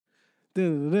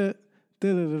Welcome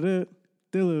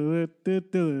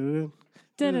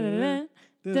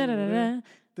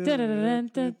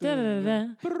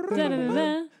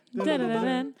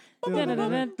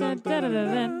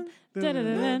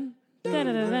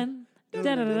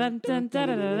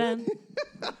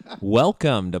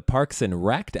to Parks and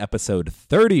Rec, episode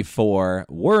 34.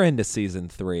 We're into season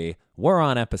 3. We're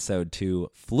on episode 2,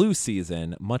 flu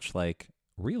season, much like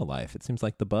real life. It seems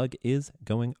like the bug is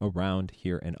going around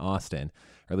here in Austin,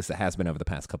 or at least it has been over the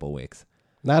past couple of weeks.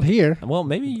 Not here. Well,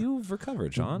 maybe you've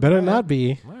recovered, Sean. Better not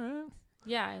be. All right.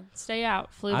 Yeah, stay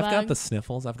out. Flu I've bug. got the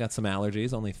sniffles. I've got some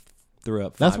allergies. Only threw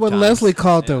up 5 That's what times. Leslie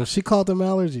called them. She called them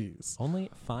allergies. Only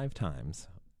 5 times.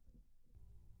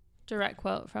 Direct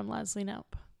quote from Leslie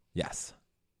Knope. Yes.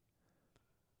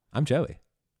 I'm Joey.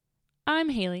 I'm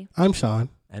Haley. I'm Sean.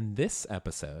 And this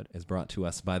episode is brought to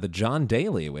us by the John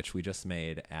Daly, which we just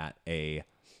made at a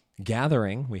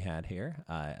gathering we had here,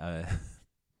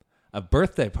 a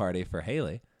birthday party for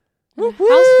Haley. And a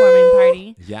housewarming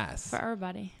party Yes. for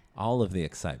everybody. All of the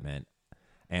excitement.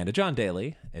 And a John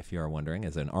Daly, if you're wondering,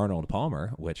 is an Arnold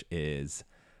Palmer, which is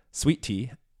sweet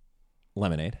tea,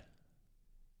 lemonade.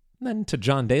 And then to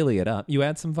John Daly it up, you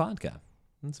add some vodka.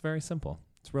 It's very simple.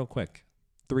 It's real quick.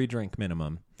 3-drink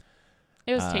minimum.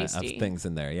 It was tasty. Of things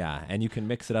in there, yeah. And you can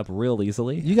mix it up real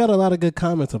easily. You got a lot of good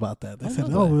comments about that. They said,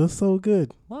 lovely. it was so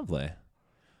good. Lovely.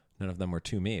 None of them were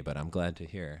to me, but I'm glad to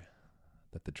hear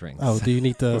that the drinks. Oh, do you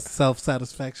need the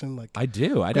self-satisfaction? Like I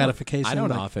do. gratification, I don't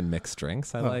like- often mix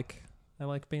drinks. I like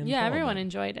being Yeah, told everyone that.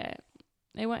 enjoyed it.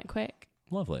 It went quick.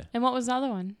 Lovely. And what was the other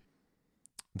one?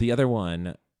 The other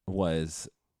one was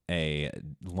a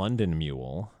London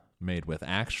Mule made with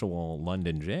actual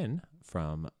London gin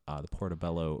from the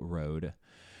Portobello Road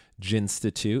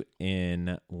Ginstitute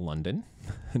in London,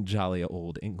 jolly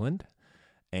old England.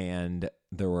 And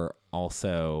there were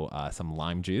also some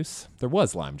lime juice. There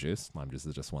was lime juice. Lime juice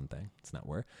is just one thing. It's not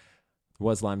where. There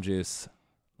was lime juice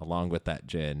along with that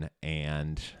gin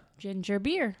and Ginger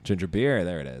beer. ginger beer.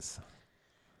 There it is.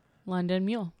 London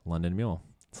Mule. London Mule.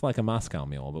 It's like a Moscow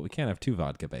Mule, but we can't have 2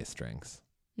 vodka-based drinks.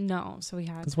 No, so we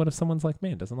had. Because what if someone's like me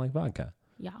and doesn't like vodka?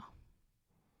 Yeah.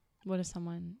 What if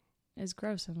someone is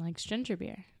gross and likes ginger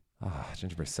beer? Ah,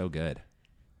 ginger beer's so good.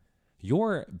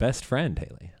 Your best friend,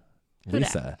 Haley, Who dat?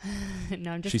 Lisa,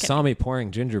 No, I'm just she kidding. saw me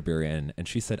pouring ginger beer in, and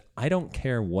she said, I don't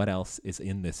care what else is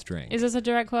in this drink. Is this a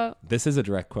direct quote? This is a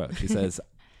direct quote. She says,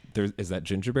 is that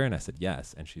ginger beer? And I said,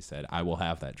 yes. And she said, I will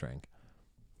have that drink.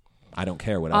 I don't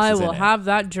care what else I is in will it. have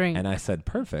that drink. And I said,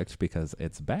 perfect, because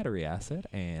it's battery acid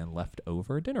and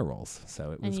leftover dinner rolls.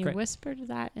 So it was And you great. whispered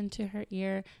that into her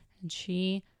ear, and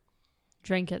she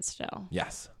drank it still.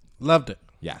 Yes. loved it.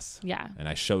 Yes. Yeah. And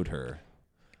I showed her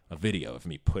a video of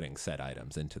me putting said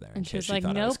items into there. And she was she like,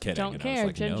 thought I was nope, kidding. don't And I was care.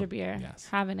 like, Ginger nope. beer. Yes.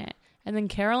 Having it. And then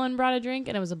Carolyn brought a drink,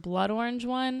 and it was a blood orange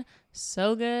one.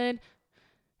 So good.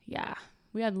 Yeah.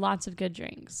 We had lots of good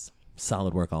drinks.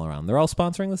 Solid work all around. They're all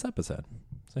sponsoring this episode.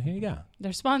 So here you go.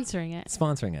 They're sponsoring it.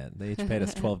 Sponsoring it. They each paid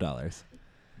us $12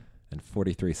 and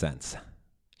 43 cents.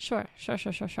 Sure.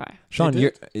 Sean,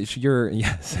 They you're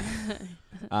yes.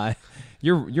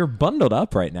 You're bundled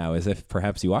up right now as if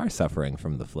perhaps you are suffering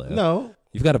from the flu. No.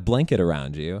 You've got a blanket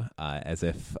around you as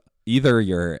if either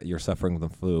you're suffering from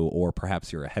the flu or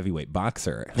perhaps you're a heavyweight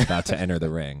boxer about to enter the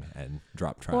ring and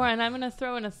drop trial. And I'm going to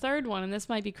throw in a third one, and this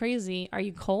might be crazy. Are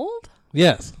you cold?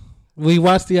 Yes. We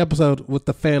watched the episode with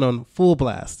the fan on full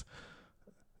blast.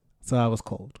 So I was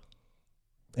cold.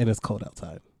 And it's cold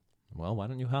outside. Well, why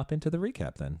don't you hop into the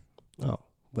recap then? Oh,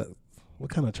 but what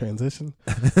kind of transition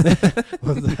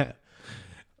was that?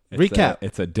 Recap.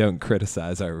 It's a don't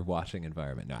criticize our watching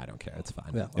environment. No, I don't care. It's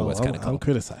fine. Yeah, It was kind of cool. I'm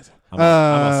criticizing. I'm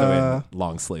also in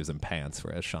long sleeves and pants,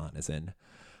 whereas Sean is in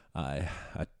a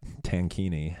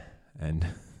tankini and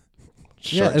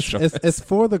short shorts. It's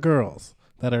for the girls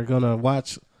that are going to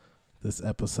watch this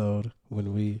episode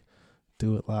when we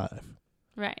do it live.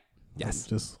 Right. Yes.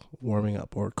 Just warming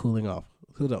up or cooling off.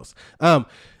 Who knows?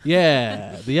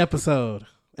 Yeah, the episode.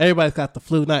 Everybody's got the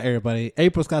flu. Not everybody.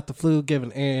 April's got the flu,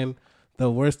 giving Anne the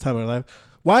worst time of her life.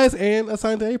 Why is Anne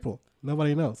assigned to April?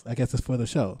 Nobody knows. I guess it's for the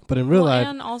show. But in real life,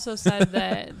 Anne also said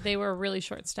that they were really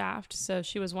short-staffed, so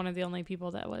she was one of the only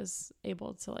people that was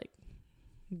able to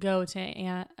go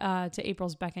to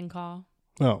April's beck and call.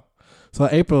 oh, so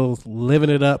April's living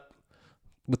it up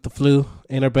with the flu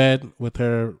in her bed with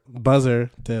her buzzer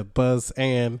to buzz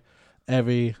Anne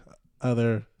every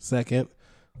other second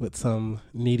with some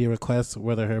needy requests,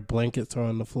 whether her blankets are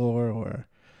on the floor or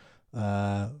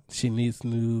she needs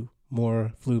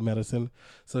more flu medicine.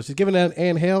 So she's giving that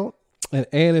Anne hell, and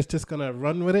Anne is just going to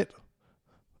run with it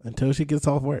until she gets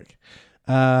off work.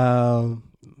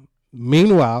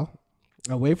 Meanwhile,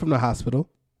 away from the hospital.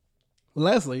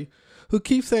 Leslie, who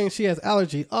keeps saying she has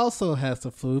allergy, also has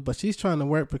the flu, but she's trying to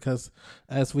work because,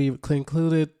 as we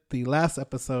concluded the last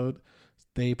episode,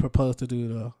 they proposed to do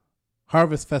the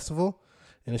Harvest Festival,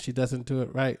 and if she doesn't do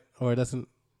it right or it doesn't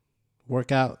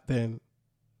work out, then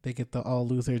they get to all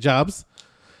lose their jobs.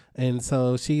 And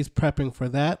so she's prepping for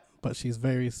that, but she's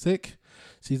very sick.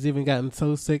 She's even gotten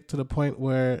so sick to the point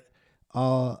where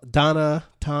Donna,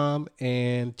 Tom,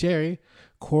 and Jerry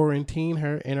quarantine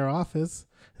her in her office.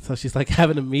 So she's like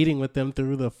having a meeting with them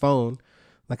through the phone,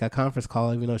 like a conference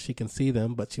call, even though she can see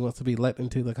them, but she wants to be let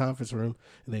into the conference room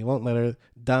and they won't let her.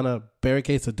 Donna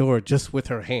barricades the door just with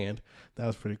her hand. That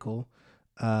was pretty cool.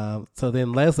 So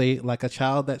then Leslie, like a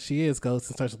child that she is, goes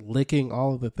and starts licking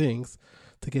all of the things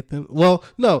to get them. Well,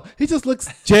 no, he just licks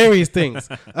Jerry's things.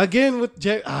 Again with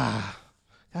Jerry.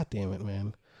 God damn it,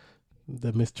 man.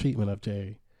 The mistreatment of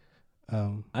Jerry.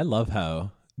 I love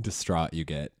how distraught you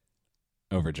get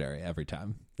over Jerry every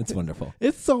time. It's wonderful.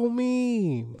 It's so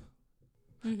mean.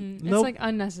 Mm-hmm. Nope. It's like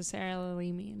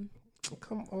unnecessarily mean.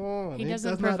 Come on. He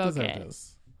doesn't does not provoke deserve it.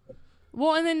 this.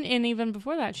 Well, and even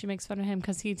before that, she makes fun of him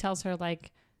because he tells her,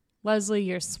 like, Leslie,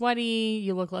 you're sweaty,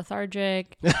 you look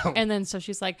lethargic. And then so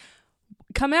she's like,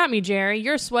 come at me, Jerry.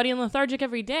 You're sweaty and lethargic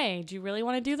every day. Do you really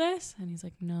want to do this? And he's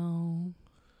like, no.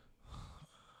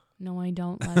 No, I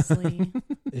don't, Leslie.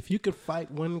 If you could fight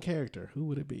one character, who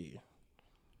would it be?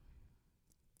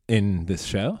 In this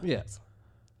show? Yes.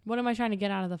 What am I trying to get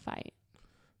out of the fight?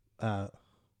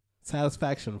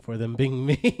 Satisfaction for them being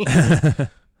mean.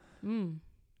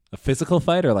 A physical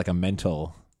fight or like a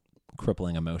mental,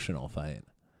 crippling emotional fight?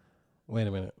 Wait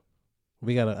a minute.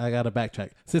 I gotta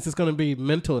backtrack. Since it's gonna be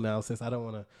mental analysis, I don't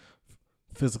want to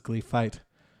physically fight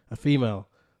a female.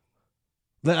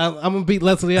 I'm gonna beat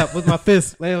Leslie up with my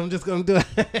fist. Man, I'm just gonna do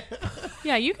it.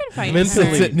 Yeah, you can fight Mentally.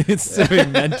 her. It needs to be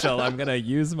mental. I'm gonna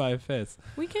use my fist.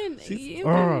 We can,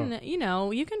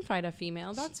 you can fight a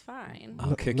female. That's fine.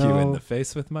 I'll kick No. you in the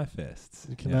face with my fists.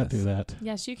 You cannot do that.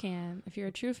 Yes, you can. If you're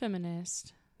a true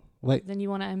feminist, Wait, then you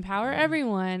want to empower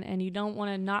everyone, and you don't want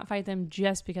to not fight them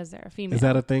just because they're a female. is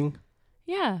that a thing?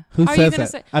 Yeah. Who How are you says gonna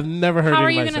that? say- I've never heard How are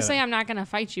anybody you going to say that. I'm not going to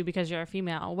fight you because you're a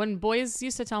female? When boys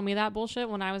used to tell me that bullshit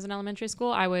when I was in elementary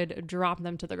school, I would drop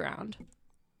them to the ground.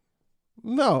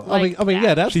 No, Like I mean, that.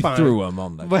 yeah, that's She fine. threw him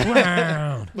on the But-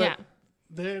 ground. But yeah.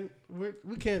 Then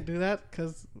we can't do that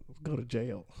because go to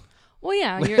jail. Well,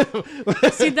 yeah.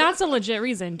 You're, see, that's a legit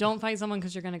reason. Don't fight someone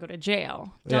because you're going to go to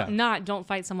jail. Don't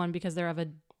fight someone because they're of a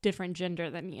different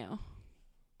gender than you.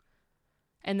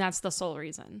 And that's the sole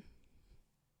reason.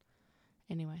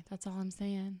 Anyway, that's all I'm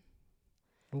saying.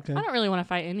 Okay. I don't really want to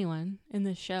fight anyone in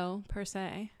this show, per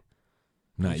se.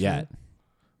 Not yet.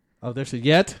 Oh, there's a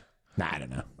yet? Nah, I don't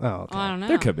know. Oh, okay. I don't know.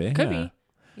 There could be. Could yeah. be.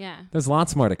 Yeah. There's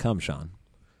lots more to come, Sean.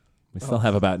 We still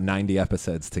have about 90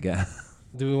 episodes to get.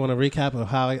 Do we want to recap of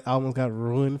how it almost got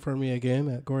ruined for me again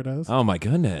at Gordo's? Oh, my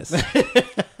goodness.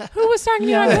 Who was talking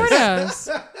to you on Gordo's?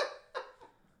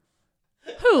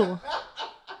 Who?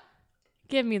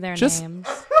 Give me their Just- names.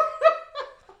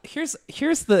 Here's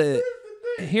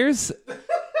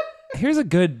a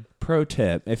good pro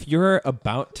tip. If you're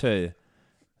about to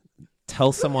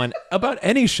tell someone about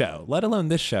any show, let alone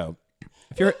this show,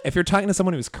 if you're talking to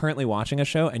someone who's currently watching a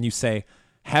show and you say,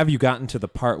 "Have you gotten to the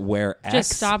part where X?"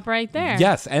 Just stop right there.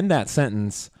 Yes, end that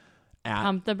sentence at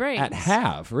Pump the brakes. at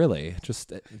have. Really,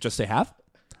 just say have,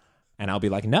 and I'll be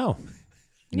like, no,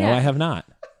 Yeah. I have not.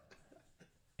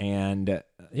 And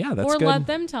yeah, that's or good. let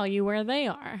them tell you where they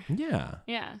are. Yeah.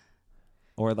 Yeah.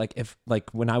 Or if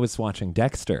when I was watching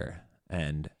Dexter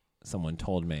and someone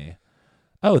told me,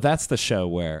 "Oh, that's the show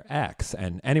where X,"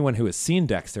 and anyone who has seen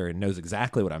Dexter knows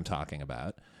exactly what I'm talking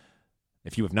about.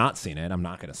 If you have not seen it, I'm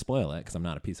not going to spoil it because I'm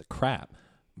not a piece of crap.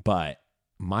 But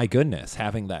my goodness,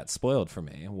 having that spoiled for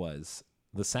me was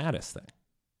the saddest thing.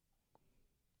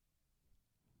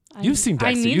 You've seen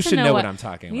Dexter. You should know what I'm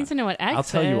talking I need about. to know what X I'll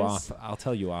tell you is. off. I'll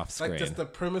tell you off screen. Like just the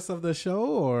premise of the show,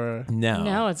 or No.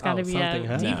 No, it's got to Oh, be something a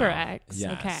happened. deeper No. X.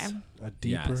 Yes. Okay. a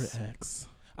deeper Yes. X?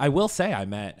 I will say I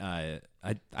met, I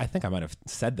think I might have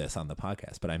said this on the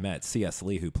podcast, but I met C.S.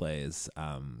 Lee, who plays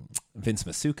Vince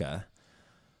Masuka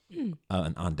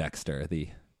on Dexter, the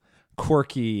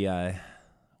quirky,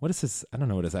 what is his, I don't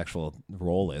know what his actual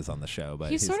role is on the show,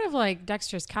 but He's sort of like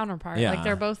Dexter's counterpart. Yeah. Like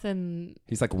they're both in.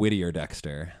 he's like Whittier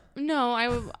Dexter.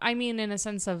 No, I mean in a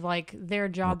sense of like their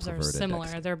jobs are perverted similar.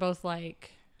 Dexter. They're both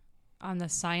like on the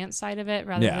science side of it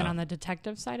rather Yeah. than on the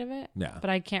detective side of it. Yeah. But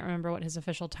I can't remember what his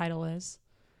official title is.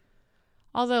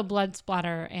 Although blood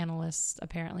splatter analysts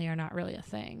apparently are not really a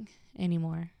thing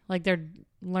anymore. Like they're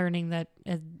learning that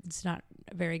it's not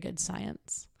very good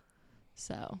science.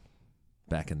 So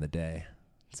Back in the day.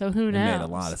 So who It knows? made a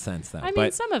lot of sense though. I mean,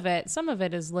 but some of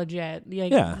it is legit.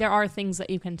 Like, Yeah. there are things that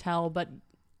you can tell, but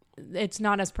it's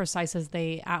not as precise as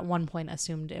they at one point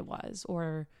assumed it was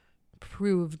or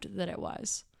proved that it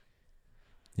was.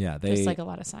 yeah, they Just like a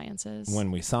lot of sciences.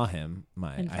 when we saw him,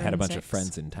 And I had a bunch of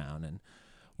forensics. friends in town, and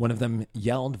one of them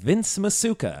yelled Vince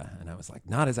Masuka, and I was like,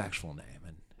 not his actual name.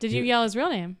 And Did you yell his real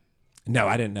name? no,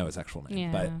 I didn't know his actual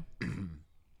name, but Yeah.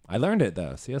 I learned it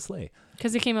though. C.S. Lee.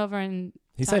 Because he came over and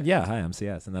He said, "Yeah, hi, I'm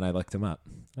CS," and then I looked him up.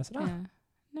 I said, "Oh, yeah,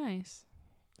 nice.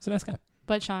 he's a nice guy."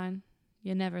 But Sean,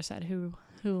 you never said who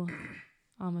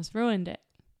almost ruined it.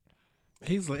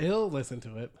 He'll listen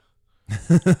to it.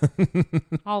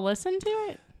 I'll listen to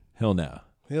it. He'll know.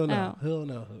 He'll know. Oh. He'll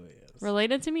know who he is.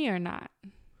 Related to me or not?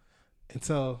 And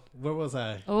so, where was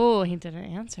I Oh, he didn't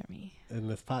answer me. in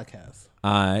this podcast?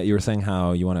 You were saying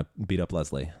how you want to beat up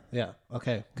Leslie. Yeah.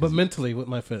 Okay. But mentally, with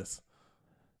my fist.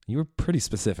 You were pretty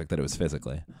specific that it was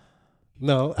physically.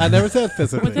 No, I never said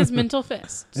physically. With his mental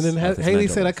fist. and then With his Haley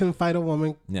mental said I fist. couldn't fight a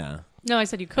woman. Yeah. No, I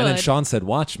said you could. And then Sean said,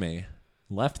 "Watch me."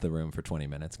 Left the room for 20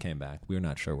 minutes, came back. We were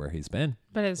not sure where he's been.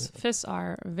 But his fists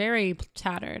are very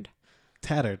tattered.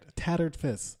 Tattered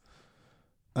fists.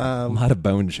 A lot of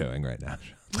bone showing right now.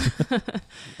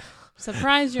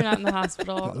 Surprised you're not in the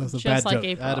hospital, That was a just bad like joke.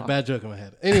 April. I had a bad joke in my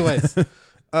head. Anyways,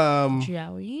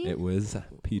 Joey? It was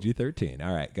PG-13.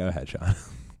 All right, go ahead, Sean.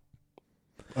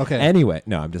 okay. Anyway,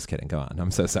 no, I'm just kidding. Go on.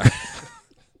 I'm so sorry.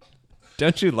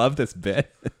 Don't you love this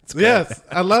bit? It's great. Yes,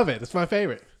 I love it. It's my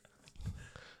favorite.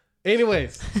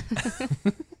 Anyways,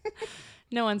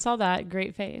 No one saw that.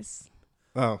 Great face.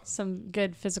 oh Some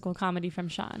good physical comedy from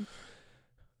Sean.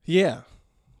 yeah.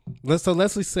 So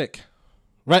Leslie's sick,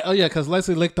 right? Oh yeah, because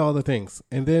Leslie licked all the things,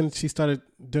 and then she started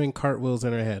doing cartwheels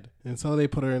in her head, and so they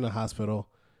put her in the hospital.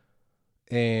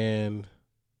 And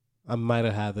I might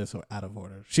have had this out of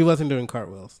order. She wasn't doing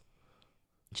cartwheels.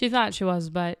 She thought she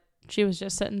was, but she was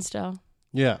just sitting still.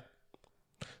 Yeah.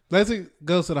 Leslie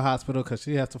goes to the hospital because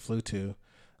she has the flu too.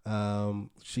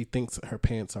 She thinks her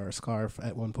pants are a scarf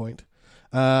at one point.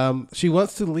 She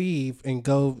wants to leave and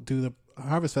go do the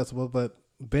Harvest Festival, but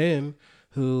Ben,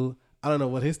 who I don't know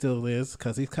what his deal is,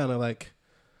 because he's kind of like,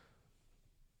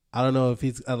 I don't know if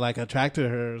he's like attracted to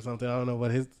her or something. I don't know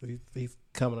what he's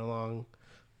coming along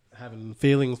having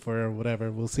feelings for her or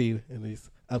whatever. We'll see in these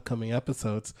upcoming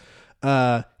episodes.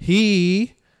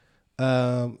 He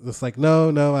was like,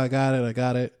 no, I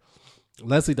got it.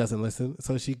 Leslie doesn't listen,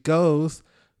 so she goes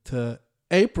to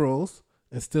April's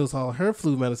and steals all her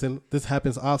flu medicine. This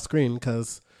happens off screen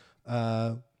because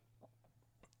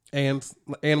Anne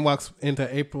walks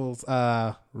into April's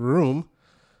room,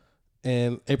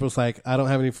 and April's like, I don't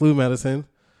have any flu medicine.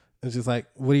 And she's like,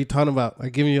 what are you talking about? I'm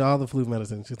giving you all the flu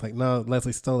medicine. She's like, no,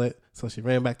 Leslie stole it. So she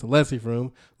ran back to Leslie's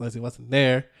room. Leslie wasn't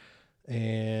there.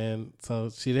 And so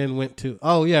she then went to,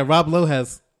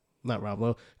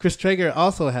 Chris Traeger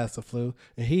also has the flu.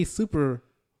 And he's super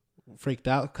freaked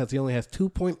out because he only has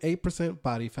 2.8%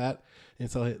 body fat. And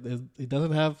so he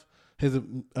doesn't have, his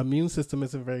immune system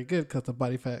isn't very good because the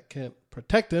body fat can't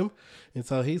protect him. And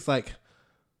so he's like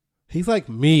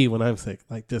me when I'm sick,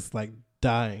 like just like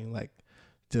dying, like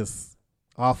just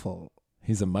awful.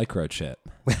 He's a microchip.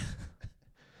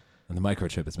 And the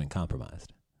microchip has been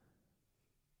compromised.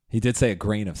 He did say a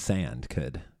grain of sand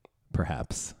could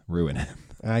perhaps ruin him.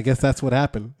 I guess that's what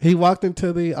happened. He walked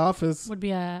into the office. Cog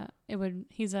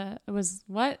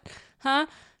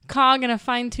in a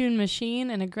fine-tuned machine,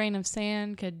 and a grain of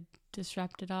sand could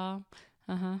disrupt it all.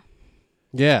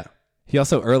 Yeah. He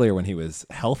also, earlier when he was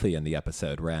healthy in the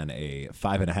episode, ran a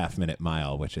 5.5 minute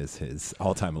mile, which is his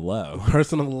all-time low.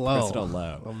 Personal low. Personal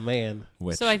low. Oh, man.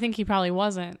 Which, So I think he probably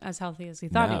wasn't as healthy as he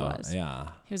thought he no, was. Yeah.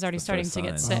 He was already That's the starting first to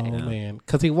get sign. sick. Oh, Yeah. man.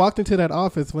 Because he walked into that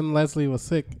office when Leslie was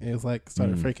sick and was like,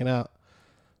 started freaking out.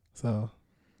 So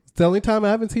it's the only time I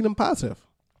haven't seen him positive,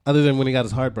 other than when he got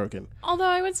his heart broken. Although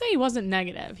I would say he wasn't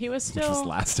negative. He was Which was still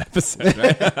last episode,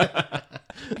 right?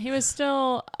 he was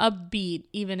still upbeat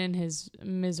even in his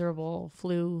miserable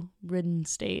flu-ridden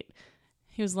state.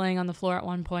 He was laying on the floor at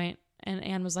one point, and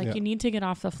Anne was like, Yeah. "You need to get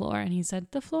off the floor." And he said,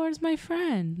 "The floor is my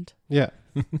friend." Yeah.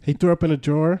 He threw up in a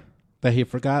drawer that he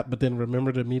forgot, but then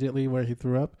remembered immediately where he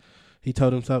threw up. He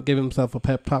gave himself a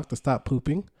pep talk to stop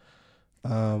pooping.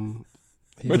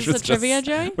 Which was the trivia,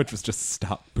 Joey? Which was just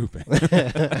stop pooping.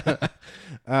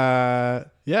 Yeah,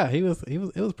 it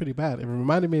was pretty bad. It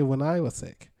reminded me of when I was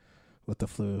sick with the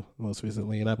flu most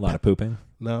recently. And A lot of pooping.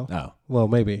 No. Oh. Well,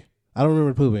 maybe. I don't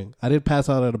remember pooping. I did pass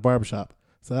out at a barbershop,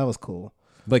 so that was cool.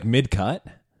 Like mid-cut?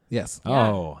 Yes. Yeah.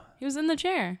 Oh. He was in the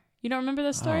chair. You don't remember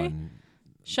this story? Oh,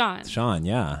 Sean. Sean,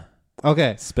 yeah.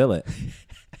 Okay. Spill it.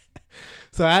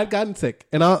 So I had gotten sick,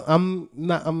 and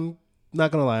I'm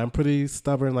not gonna lie, I'm pretty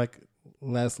stubborn like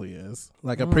Leslie is.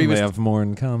 Like a previous They have more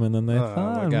in common than they Oh,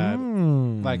 thought. my God.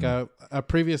 Mm. like a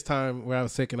previous time where I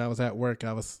was sick and I was at work,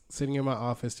 I was sitting in my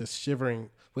office just shivering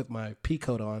with my pea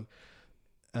coat on.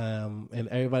 And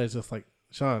everybody's just like,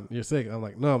 Sean, you're sick. I'm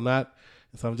like, no, I'm not.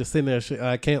 And so I'm just sitting there.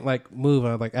 I can't like move.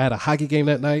 I had a hockey game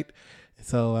that night.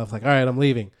 So I was like, all right, I'm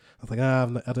leaving. I was like,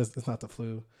 it's not the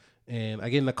flu. And I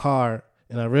get in the car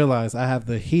and I realize I have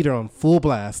the heater on full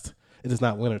blast. It is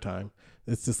not wintertime.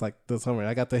 It's just like the summer.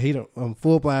 I got the heater on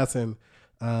full blast and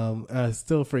it's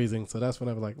still freezing. So that's when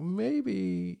I was like,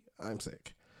 maybe I'm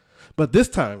sick. But this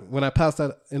time when I passed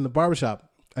out in the barbershop,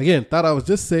 again, thought I was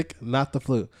just sick, not the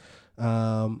flu.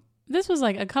 This was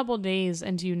like a couple days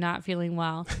into you not feeling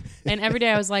well. And every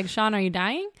day I was like, Sean, are you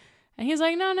dying? And he's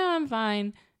like, no, I'm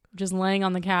fine. Just laying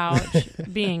on the couch,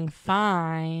 being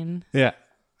fine. Yeah,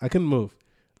 I couldn't move.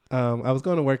 I was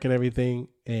going to work and everything.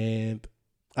 And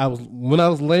when I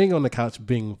was laying on the couch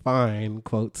being fine,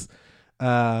 quotes,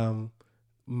 I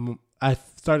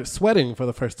started sweating for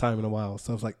the first time in a while.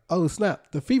 So I was like, oh,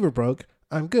 snap, the fever broke.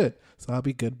 I'm good. So I'll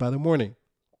be good by the morning.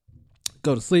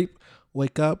 Go to sleep,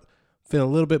 wake up. Feeling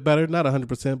a little bit better, not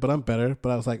 100%, but I'm better.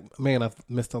 But I was like, man, I've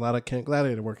missed a lot of Camp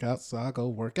Gladiator workouts, so I'll go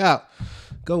work out.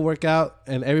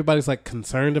 And everybody's like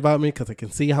concerned about me because they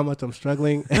can see how much I'm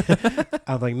struggling.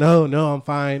 I'm like, no, I'm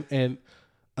fine. And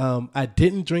I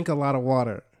didn't drink a lot of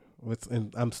water,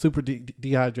 and I'm super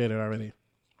dehydrated already.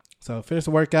 So I finished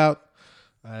the workout.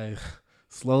 I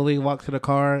slowly walked to the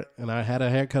car, and I had a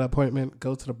haircut appointment.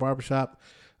 Go to the barbershop,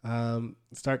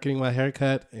 start getting my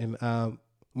haircut, and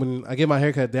when I get my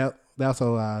haircut, they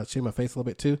also shave my face a little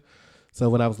bit too. So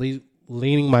when I was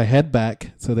leaning my head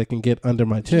back so they can get under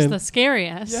my chin. Just the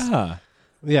scariest.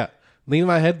 Yeah. Leaning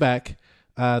my head back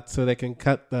so they can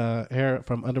cut the hair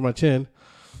from under my chin.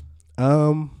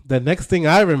 The next thing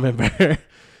I remember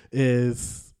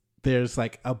is there's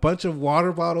like a bunch of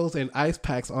water bottles and ice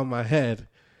packs on my head.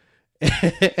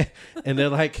 And they're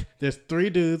like, there's 3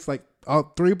 dudes, like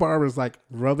all 3 barbers like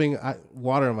rubbing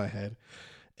water on my head.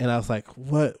 And I was like,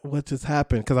 what just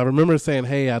happened? Because I remember saying,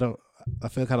 hey, I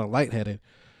feel kind of lightheaded.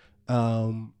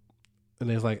 And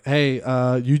they was like, hey,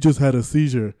 you just had a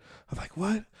seizure. I was like,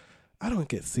 what? I don't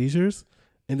get seizures.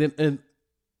 And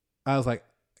I was like,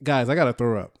 guys, I got to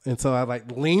throw up. And so I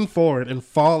like lean forward and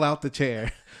fall out the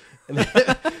chair.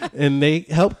 And they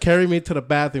help carry me to the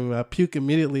bathroom. I puke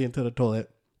immediately into the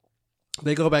toilet.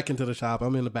 They go back into the shop.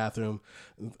 I'm in the bathroom.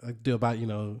 I do about,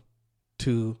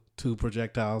 two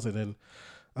projectiles. And then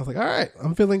I was like, all right,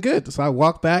 I'm feeling good. So I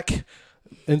walked back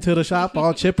into the shop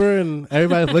all chipper and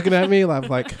everybody's looking at me. I was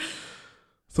like,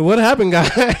 so what happened, guys?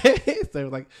 They were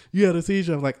like, you had a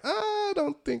seizure. I'm like, I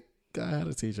don't think I had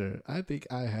a seizure. I think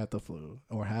I had the flu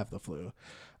or have the flu.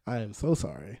 I am so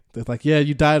sorry. They're like, yeah,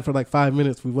 you died for like 5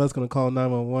 minutes. We was going to call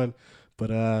 911,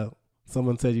 but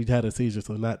someone said you had a seizure,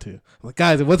 so not to. I'm like,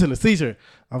 guys, it wasn't a seizure.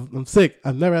 I'm sick.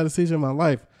 I've never had a seizure in my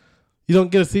life. You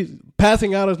don't get a seizure.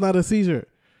 Passing out is not a seizure.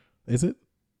 Is it?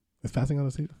 Is passing out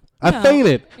a seizure? I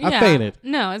fainted. I fainted.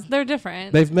 No, they're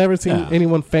different. They've never seen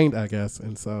anyone faint, I guess.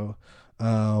 And so,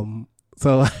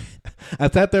 so I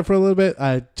sat there for a little bit.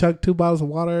 I chugged 2 bottles of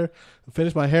water,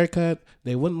 finished my haircut.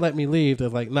 They wouldn't let me leave. They're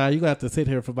like, nah, you're going to have to sit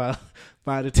here for about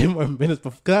 5 to 10 more minutes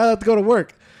because I have to go to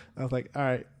work. I was like, all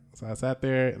right. So I sat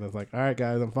there and I was like, all right,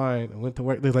 guys, I'm fine. I went to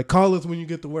work. They're like, call us when you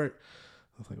get to work.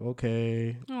 I was like,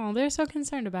 okay. Oh, they're so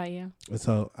concerned about you. And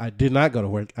so I did not go to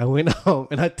work. I went home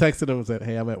and I texted them and said,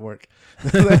 hey, I'm at work.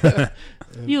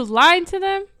 You lied to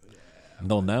them?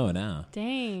 They'll know now.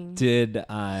 Dang. Did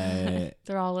I?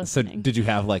 They're all So listening. did you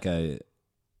have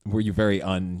were you very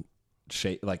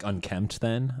unkempt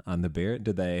then on the beard?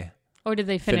 Did they? Or did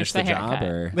they finish the haircut? job?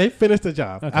 Or They finished the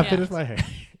job. Okay. I finished my hair.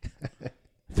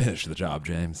 finish the job,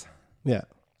 James? Yeah.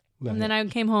 No, And then I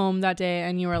came home that day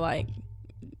and you were like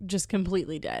just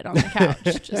completely dead on the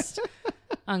couch, just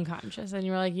unconscious. And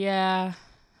you were like, yeah,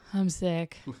 I'm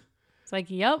sick. It's like,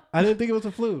 yep. I didn't think it was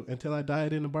a flu until I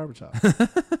died in the barbershop.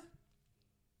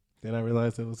 Then I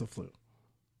realized it was a flu.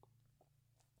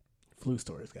 Flu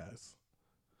stories, guys.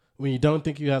 When you don't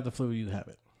think you have the flu, you have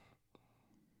it.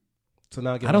 So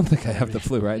now I don't think I have the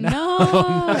flu right now.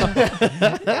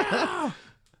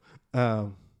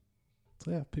 No. So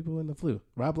yeah, people in the flu.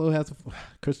 Rob Lowe has the flu.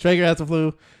 Chris Traeger has the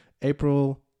flu.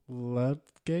 April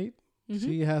Ludgate,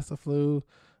 she has the flu.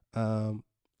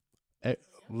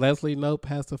 Leslie Knope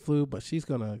has the flu, but she's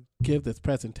going to give this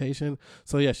presentation.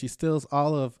 So yeah, she steals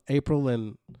all of April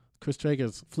and Chris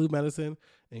Traeger's flu medicine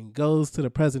and goes to the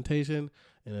presentation,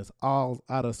 and it's all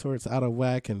out of sorts, out of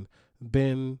whack, and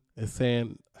Ben is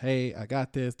saying, "Hey, I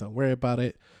got this. Don't worry about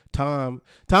it." Tom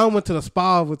went to the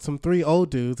spa with some 3 old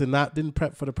dudes and didn't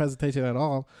prep for the presentation at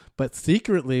all. But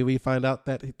secretly, we find out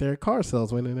that they're car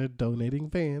salesmen and they're donating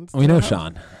vans. We know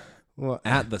Sean Well,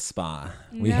 at the spa.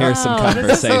 We No, hear some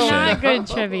This is conversation. not good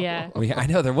trivia. I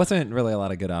know there wasn't really a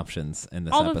lot of good options in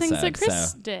this All episode. the things that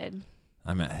Chris so did.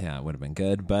 I mean, yeah, it would have been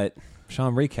good, but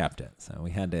Sean recapped it, so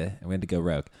we had to go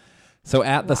rogue. So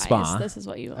at the Wise. spa, This is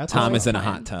what you. Tom is in a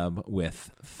plan. hot tub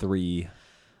with 3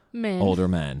 Men. older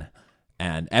men,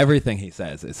 and everything he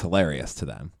says is hilarious to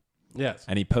them. yes.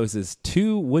 And he poses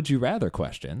 2 would you rather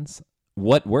questions.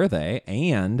 What were they?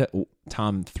 And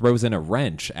Tom throws in a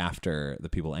wrench after the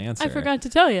people answer. I forgot to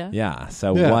tell you. Yeah.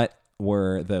 So Yeah. what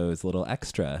were those little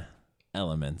extra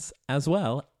elements as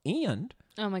well? And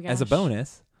Oh my gosh. as a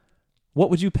bonus, what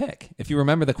would you pick? If you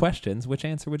remember the questions, which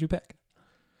answer would you pick?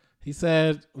 He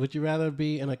said, "Would you rather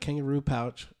be in a kangaroo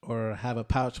pouch or have a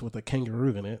pouch with a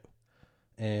kangaroo in it?"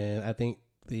 And I think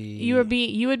You would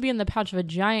be in the pouch of a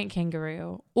giant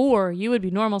kangaroo, or you would be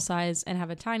normal size and have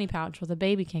a tiny pouch with a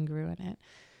baby kangaroo in it.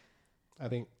 I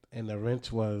think, and the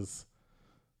wrench was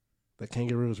the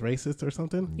kangaroo was racist or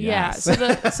something. Yes.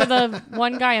 Yeah. So the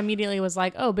one guy immediately was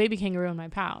like, "Oh, baby kangaroo in my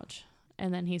pouch,"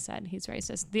 and then he said he's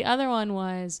racist. The other one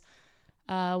was,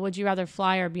 "Would you rather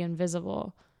fly or be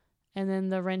invisible?" And then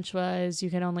the wrench was, "You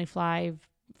can only fly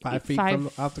 5 feet from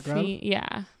off the ground. feet."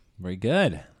 Yeah, Very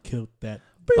good. Killed that.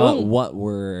 But what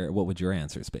would your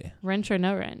answers be? wrench or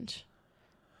no wrench?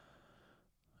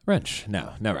 Wrench.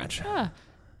 No wrench. Ah,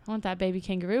 I want that baby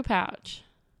kangaroo pouch.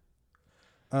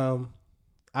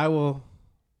 I will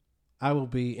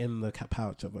be in the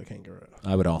pouch of a kangaroo.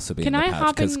 I would also be Can in the I pouch hop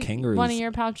in because kangaroos. one of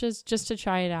your pouches just to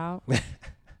try it out?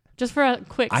 Just for a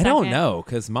quick I second. don't know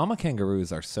because mama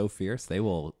kangaroos are so fierce they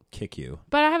will kick you.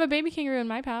 But I have a baby kangaroo in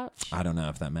my pouch. I don't know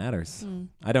if that matters. Hmm.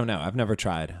 I don't know. I've never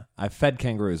tried. I've fed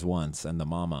kangaroos once, and the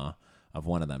mama of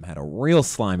one of them had a real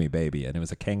slimy baby, and it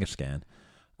was a Kangaskhan.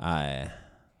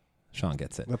 Sean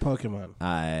gets it. The Pokemon.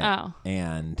 Oh.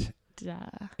 And Duh.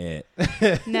 it,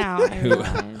 Now I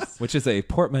realize. which is a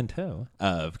portmanteau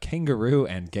of kangaroo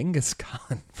and Genghis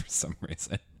Khan for some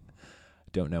reason.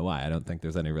 Don't know why. I don't think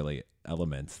there's any really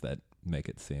elements that make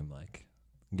it seem like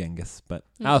Genghis, but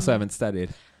I also haven't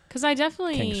studied Because I Genghis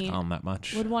definitely Khan that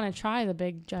much. would want to try the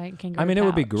big giant kangaroo. I mean, it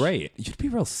would be pouch. great. You'd be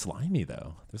real slimy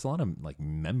though. There's a lot of like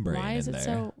membrane Why is in it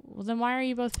there. so? Well, then why are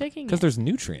you both picking Because it? there's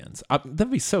nutrients. That'd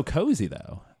be so cozy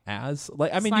though. As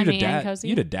like, I mean, Slimy and cozy?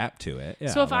 you'd adapt to it. Yeah,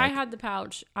 So if I like, had the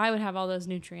pouch, I would have all those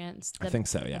nutrients. I think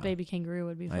so. The Yeah, baby kangaroo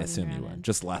would be. I floating assume you around would. in.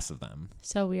 Just less of them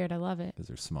So weird. I love it. because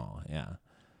they're small. Yeah.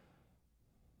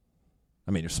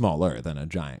 I mean, you're smaller than a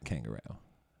giant kangaroo.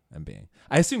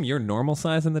 I assume you're normal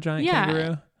size in the giant Yeah.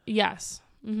 kangaroo. Yes.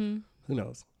 Mm-hmm. Who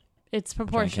knows? It's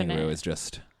Giant kangaroo proportionate. is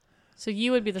just So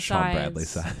you would be the Sean size. Bradley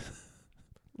size.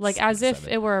 Like as if 6'7".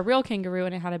 it were a real kangaroo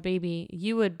and it had a baby,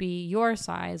 you would be your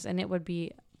size and it would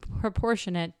be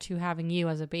proportionate to having you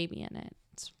as a baby in it.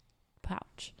 It's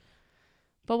pouch.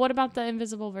 But what about the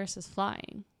invisible versus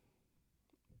flying?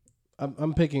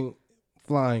 I'm picking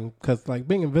flying because like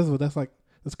being invisible, that's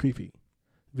creepy.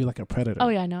 Be like a predator. Oh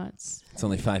yeah, no, it's It's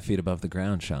only 5 feet above the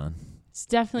ground, Sean.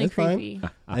 definitely That's fine. creepy.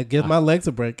 I give my legs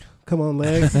a break. Come on,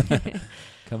 legs.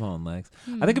 Come on, legs. I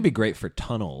think it'd be great for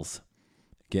tunnels.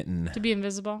 Getting To be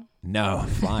invisible.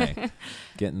 flying,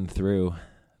 getting through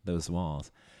those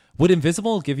walls. Would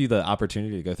invisible give you the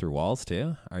opportunity to go through walls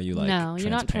too? Are you like No, you're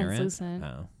not transparent? translucent.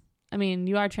 Oh, I mean,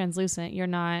 you are translucent. You're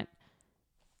not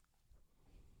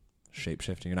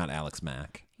shapeshifting. You're not Alex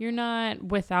Mack.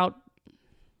 without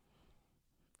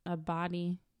a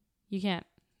body. You can't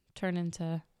turn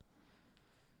into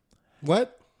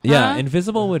What? Yeah, Huh?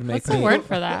 invisible would make What's the me. word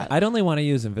for that? I'd only want to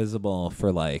use invisible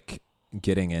for like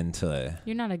getting into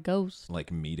You're not a ghost.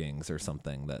 like meetings or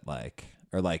something that like,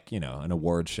 or like an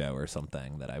award show or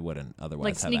something that I wouldn't otherwise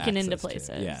Like have sneaking into access to.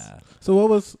 places. Yeah, So what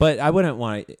was? but I wouldn't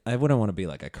want to be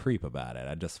like a creep about it.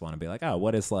 I just want to be like, oh,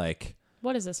 what is like.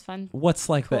 What is this fun? What's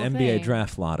like Cool the NBA thing.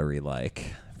 draft lottery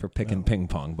like for picking Oh. ping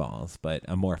pong balls, but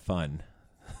a more fun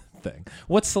thing?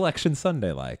 What's Selection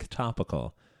Sunday like?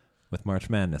 Topical with March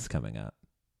Madness coming up.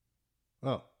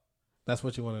 Oh, that's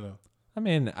what you want to know. I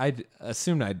mean, I'd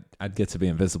assumed I'd get to be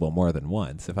invisible more than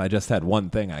once. If I just had one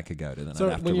thing I could go to, then So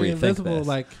I'd have when to you're rethink invisible, this.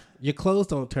 like your clothes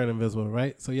don't turn invisible,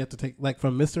 right? So you have to take like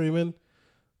from Mystery Men,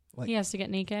 like He has to get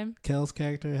naked. Kel's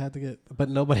character had to get, but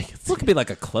nobody can see Well, it could be like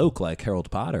a cloak, like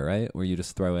Harold Potter, right? Where you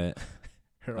just throw it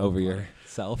her over own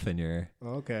yourself and your.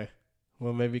 body. Okay,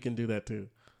 well maybe you can do that too.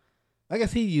 I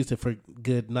guess he used it for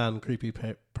good, non-creepy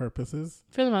purposes.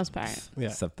 For the most part. Yeah.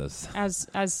 Except those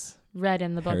As read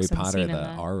in the books Harry and Potter, seen the in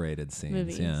the R-rated scenes.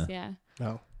 movies. Yeah.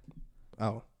 Yeah.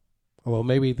 Oh. Well,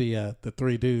 maybe the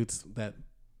three dudes that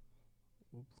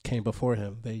came before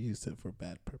him, they used it for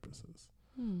bad purposes.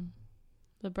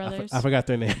 The brothers. I forgot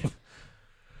their name.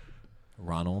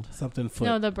 Ronald. Something Foot.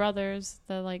 No, the brothers.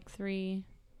 The like three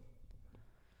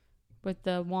with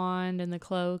the wand and the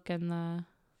cloak and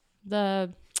the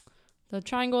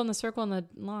triangle and the circle and the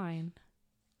line.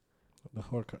 The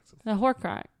Horcruxes. The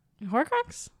Horcrux.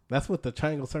 Horcrux? That's what the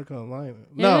triangle, circle, and line.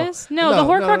 It is? No, the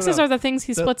Horcruxes are the things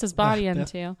he splits his body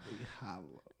into.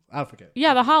 I forget.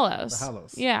 Yeah, the Hollows. The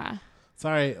Hollows. Yeah.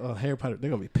 Sorry, Harry Potter. They're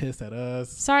gonna be pissed at us.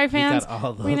 Sorry, fans.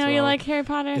 We know you wrong. like Harry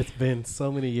Potter. It's been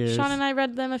so many years. Sean and I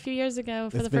read them a few years ago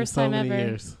for It's the been first so time many ever.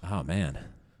 years. Oh man.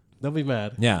 Don't be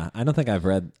mad. Yeah, I don't think I've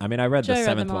read. I mean, I read Joey the read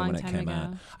seventh them a one long when it time came out.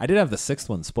 ago. I did have the sixth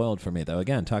one spoiled for me though.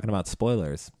 Again, talking about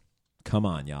spoilers. Come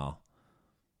on, y'all.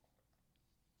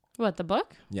 What, the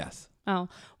book? Yes. Oh.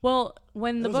 Well,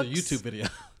 when the It was books a YouTube video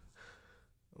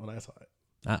when I saw it.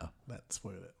 Oh. That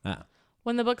spoiled it. Oh.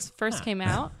 when the books first came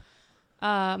out,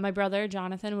 my brother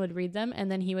Jonathan would read them,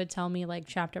 and then he would tell me like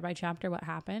chapter by chapter what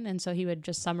happened, and so he would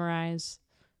just summarize.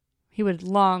 He would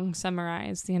long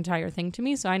summarize the entire thing to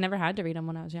me, so I never had to read them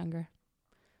when I was younger.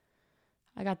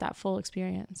 I got that full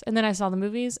experience, and then I saw the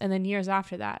movies, and then years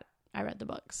after that, I read the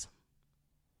books.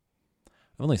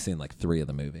 I've only seen like 3 of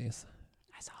the movies.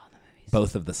 I saw all the movies.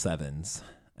 Both of the Sevens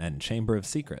and Chamber of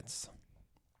Secrets.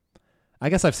 I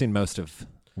guess I've seen most of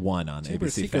one on Chamber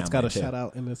of ABC Secrets Family got a too. shout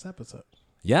out in this episode.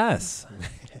 Yes.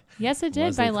 Yes, it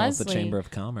did by calls Leslie. The Chamber of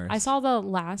Commerce. I saw the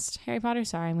last Harry Potter.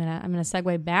 Sorry, I'm gonna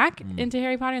segue back into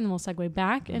Harry Potter, and then we'll segue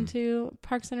back into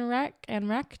Parks and Rec,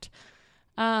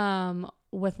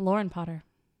 with Lauren Potter.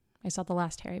 I saw the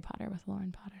last Harry Potter with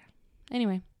Lauren Potter.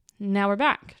 Anyway, now we're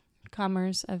back.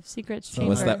 Commerce of Secrets So Chamber.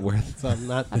 What's that worth? So I'm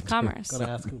not Of commerce. going to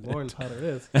ask who Lauren Potter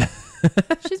is.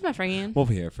 She's my friend. We'll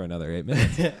be here for another 8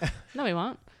 minutes. No, we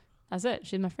won't. That's it.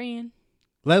 She's my friend.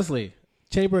 Leslie,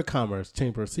 Chamber of Commerce,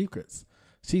 Chamber of Secrets.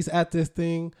 She's at this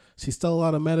thing. She stole a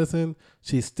lot of medicine.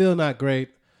 She's still not great.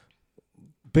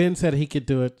 Ben said he could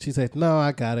do it. She said, no,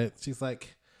 I got it. She's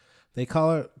like, they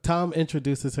call her. Tom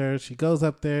introduces her. She goes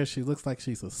up there. She looks like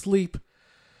she's asleep.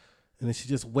 And then she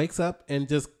just wakes up and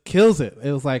just kills it.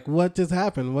 It was like, what just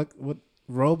happened? What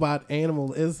robot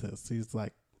animal is this? He's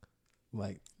like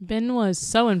Ben was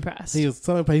so impressed. he was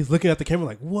so impressed. He's looking at the camera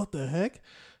like, what the heck?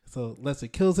 So Leslie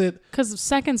kills it. Because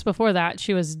seconds before that,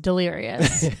 she was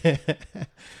delirious.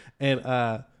 And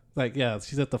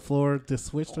she's at the floor just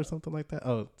switched or something like that.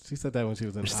 Oh, she said that when she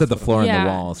was in She said the hospital. floor and Yeah. the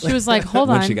walls. She was like, hold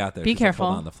when on. she got there, Be she's like, careful.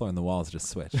 Hold on, the floor and the walls just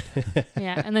switched.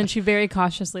 Yeah, and then she very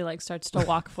cautiously starts to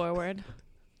walk forward.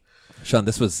 Sean,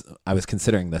 I was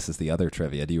considering this as the other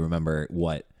trivia. Do you remember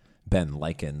what Ben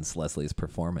likens Leslie's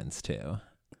performance to?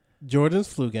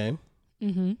 Jordan's flu game.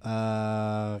 Mm-hmm.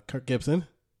 Kirk Gibson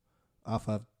off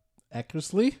of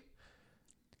Eckersley.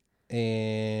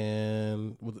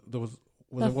 And there was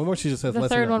there one more? She just says the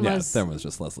Leslie third Knope. one Yeah, was- there was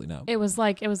just Leslie Knope. It was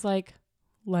like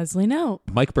Leslie Knope.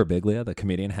 Mike Birbiglia, the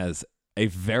comedian, has a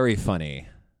very funny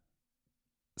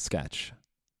sketch,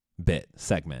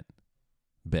 segment,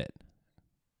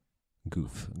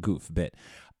 goof bit,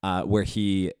 where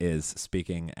he is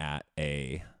speaking at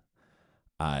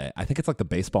I think it's like the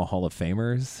Baseball Hall of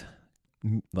Famers,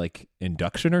 like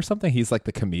induction or something. He's like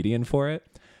the comedian for it.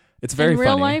 It's very in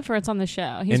real funny. life, or it's on the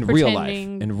show. He's in real life.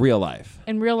 pretending. In real life.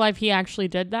 In real life, he actually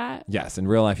did that. Yes, in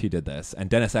real life he did this. And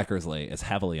Dennis Eckersley is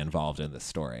heavily involved in this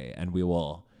story. And we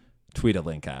will tweet a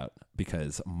link out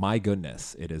because, my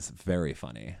goodness, it is very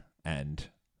funny. And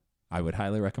I would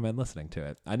highly recommend listening to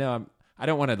it. I know I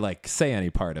don't want to say any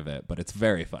part of it, but it's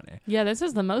very funny. Yeah, this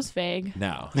is the most vague.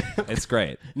 No, it's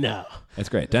great. No. It's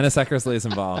great. Dennis Eckersley is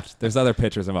involved. There's other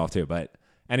pitchers involved too, but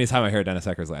anytime I hear Dennis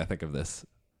Eckersley, I think of this.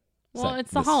 Well,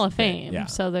 it's the this Hall of thing. Fame, Yeah.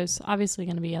 so there's obviously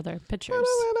going to be other pitchers.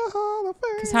 Because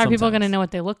Because how are people going to Sometimes. know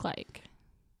what they look like?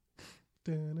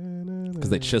 Because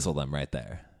they chisel them right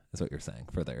there, is what you're saying,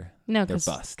 for their No, They're because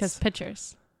busts.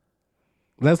 pitchers.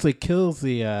 Leslie kills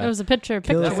the It was a picture.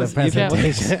 kills Picture. the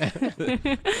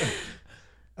presentation.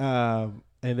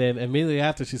 And then immediately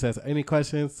after she says, any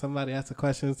questions? Somebody asked the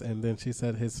questions, and then she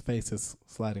said his face is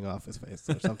sliding off his face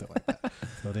or something like that.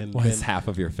 So then Why Ben, is half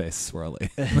of your face swirly?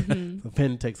 Mhm. so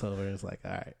Ben takes over and is like, all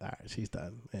right, she's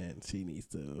done. And she needs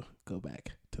to go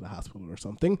back to the hospital or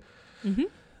something. Mhm. She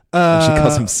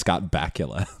calls him Scott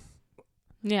Bakula.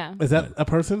 Yeah. Is that a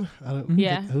person? I don't,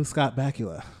 Yeah. Who's Scott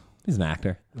Bakula? He's an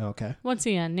actor. Okay. What's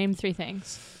he in? Name 3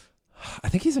 things. I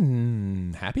think he's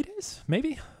in Happy Days,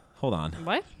 maybe? Hold on.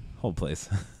 What? Hold, please.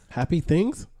 Happy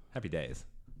Things? Happy Days.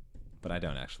 But I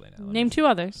don't actually know. Let me Name see. 2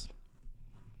 others.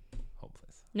 Hold,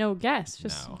 please. No, guess.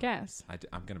 Just No. guess.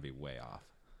 I'm going to be way off.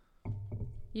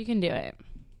 You can do it.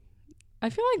 I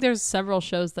feel like there's several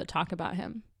shows that talk about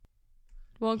him.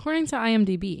 Well, according to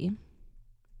IMDb,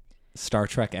 Star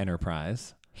Trek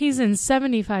Enterprise, he's in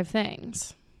 75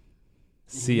 things.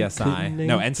 CSI,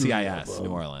 no, NCIS, New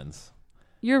Orleans.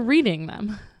 You're reading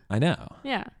them. I know.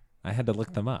 Yeah, I had to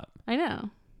look them up. I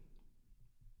know.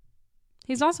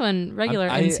 He's also in regular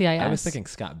NCIS. I was thinking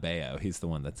Scott Baio. He's the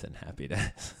one that's in Happy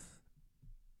Days.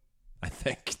 I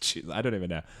think. Jeez, I don't even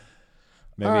know.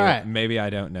 Maybe, All right. maybe I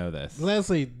don't know this.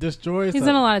 Leslie destroys. He's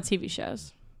in a lot of TV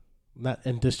shows.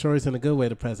 And destroys in a good way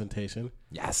the presentation.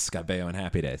 Yes, Scott Baio in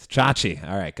Happy Days. Chachi.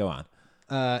 All right, go on.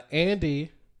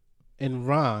 Andy and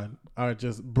Ron are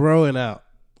just broing out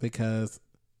because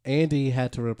Andy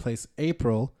had to replace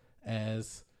April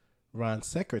as Ron's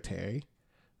secretary.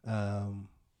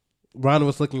 Ron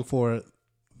was looking for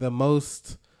the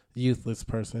most useless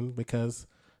person because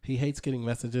he hates getting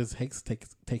messages, hates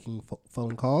taking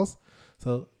phone calls.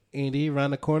 So Andy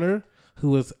around the corner, who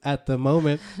was at the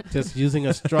moment just using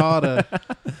a straw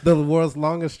the world's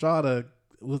longest straw I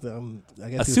guess A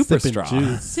he was super sipping straw.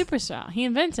 juice. Super straw. He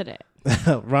invented it.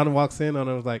 Ron walks in on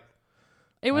it, was like,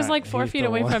 It was All like right, 4 here's feet the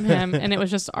away one. from him, and it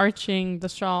was just arching. The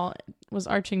straw was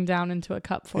arching down into a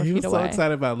cup 4 he feet was so away.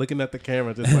 excited about looking at the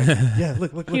camera, just like, yeah,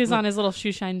 look. He was look. on his little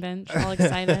shoe shine bench, all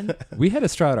excited. We had a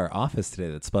straw at our office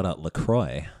today that spelled out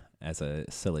LaCroix as a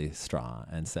silly straw.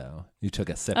 And so you took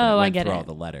a sip and Oh, it I went get through it. all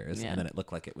the letters. Yeah. And then it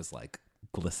looked like it was like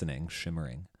glistening,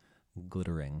 shimmering,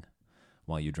 glittering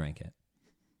while you drank it.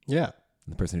 Yeah.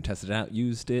 And the person who tested it out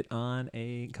used it on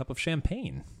a cup of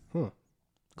champagne, Huh.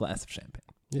 glass of champagne,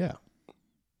 Yeah.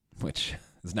 which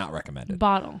is not recommended.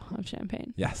 Bottle of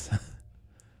champagne. Yes.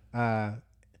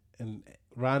 And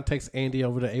Ron takes Andy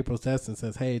over to April's desk and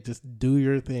says, hey, just do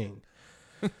your thing.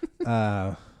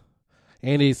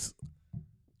 Andy's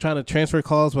trying to transfer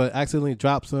calls, but accidentally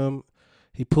drops them.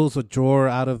 He pulls a drawer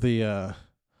out of the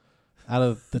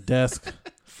desk.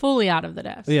 Fully out of the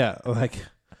desk. Yeah, like,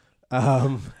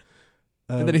 and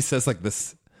then he says like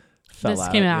this fell This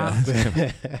out. came out.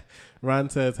 Yeah. Ron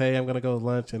says, hey, I'm going to go to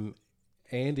lunch. And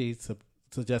Andy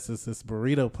suggests this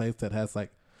burrito place that has like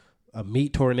a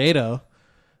meat tornado.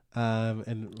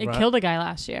 And It killed a guy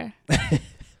last year.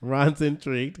 Ron's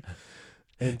intrigued.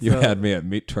 And You had me at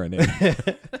meat tornado.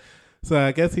 So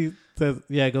I guess he says,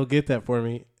 yeah, go get that for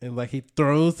me. And like he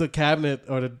throws the cabinet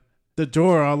or the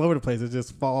drawer all over the place. It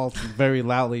just falls very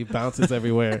loudly, bounces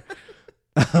everywhere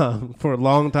for a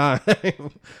long time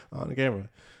on the camera.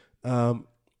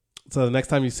 So the next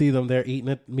time you see them, they're eating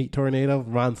it, meat tornado.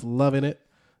 Ron's loving it.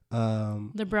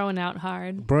 They're broing out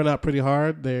hard. Burn out pretty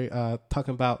hard. They're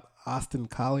talking about Austin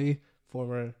Collie,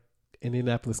 former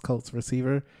Indianapolis Colts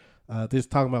receiver. They're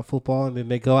just talking about football, and then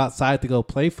they go outside to go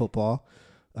play football.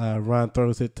 Ron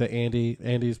throws it to Andy.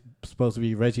 Andy's supposed to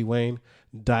be Reggie Wayne,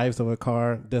 dives over a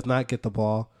car, does not get the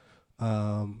ball.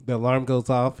 The alarm goes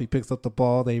off. He picks up the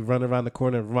ball. They run around the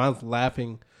corner. Ron's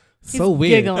laughing so He's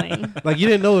weird. Giggling. Like you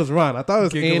didn't know it was Ron. I thought it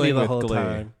was Giggling Andy the with whole glee.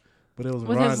 time. But it was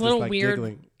With Ron his just little like weird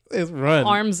giggling. It's Ron.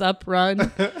 Arms up,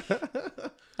 run.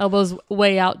 Elbows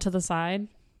way out to the side.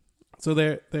 So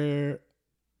they're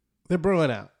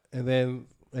broing out. And then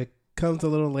it comes a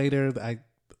little later.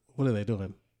 What are they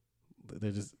doing? They're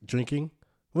just drinking?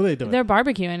 What are they doing? They're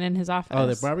barbecuing in his office. Oh,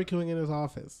 they're barbecuing in his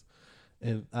office.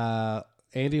 And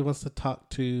Andy wants to talk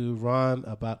to Ron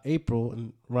about April.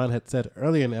 And Ron had said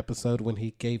earlier in the episode when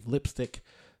he gave lipstick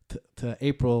to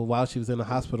April while she was in the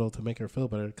hospital to make her feel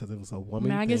better because it was a woman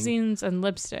Magazines and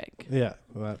lipstick. thing. Yeah,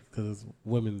 because it's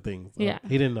women things. Yeah.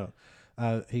 He didn't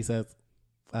know. He says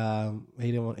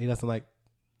he doesn't like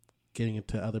getting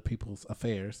into other people's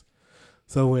affairs.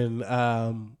 So when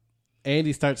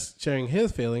Andy starts sharing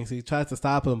his feelings, he tries to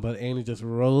stop him, but Andy just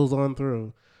rolls on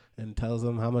through and tells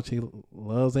him how much he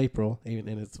loves April, and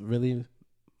it's really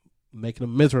making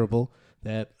him miserable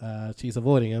that she's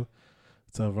avoiding him.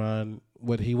 So Ron,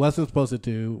 what he wasn't supposed to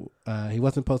do, he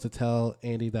wasn't supposed to tell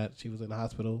Andy that she was in the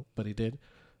hospital, but he did.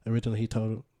 Originally, he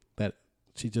told him that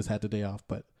she just had the day off,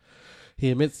 but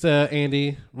he admits to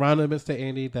Andy, Ron admits to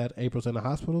Andy that April's in the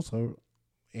hospital, so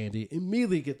Andy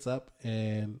immediately gets up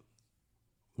and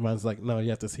Ron's like, no, you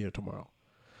have to see her tomorrow.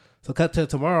 So cut to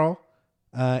tomorrow.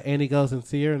 Andy goes and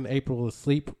see her, and April will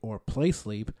sleep or play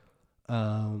sleep.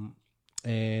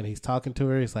 And he's talking to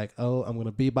her. He's like, oh, I'm going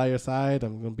to be by your side.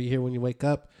 I'm going to be here when you wake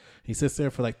up. He sits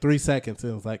there for like 3 seconds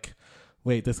and was like,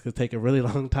 wait, this could take a really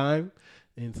long time.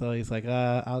 And so he's like,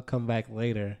 I'll come back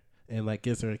later. And like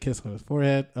gives her a kiss on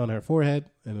her forehead.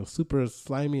 And it was super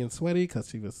slimy and sweaty because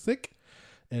she was sick.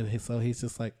 And so he's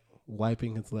just like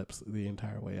wiping his lips the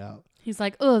entire way out. He's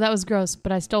like, oh, that was gross,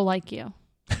 but I still like you.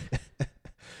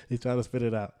 He's trying to spit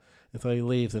it out. And so he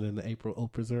leaves, and then April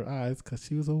opens her eyes because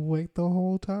she was awake the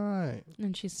whole time.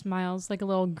 And she smiles like a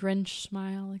little Grinch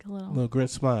smile, like a little Little Grinch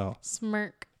smile.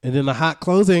 smirk. And then the hot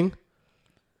closing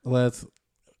was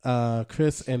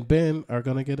Chris and Ben are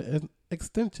going to get an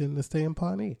extension to stay in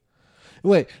Pawnee.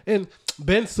 Wait, and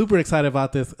Ben's super excited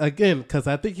about this, again, because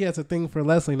I think he has a thing for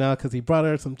Leslie now because he brought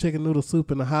her some chicken noodle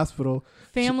soup in the hospital.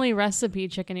 Family recipe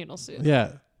chicken noodle soup.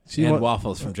 Yeah. And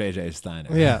waffles from JJ's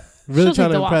Diner. Yeah. Really She'll trying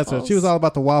eat to the impress her. waffles. She was all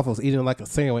about the waffles, eating like a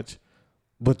sandwich,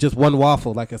 but just one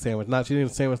waffle like a sandwich. Not she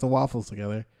didn't sandwich the waffles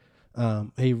together.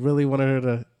 He really wanted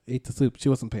her to eat the soup. She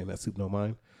wasn't paying that soup no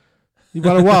mind. He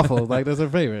brought her waffle, like that's her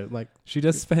favorite. Like She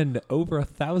does spend over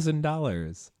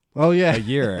 $1,000 oh yeah, a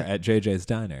year at JJ's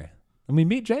Diner. And we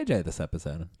meet JJ this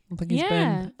episode. I don't think he's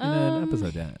been in an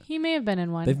episode yet. He may have been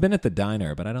in one. They've been at the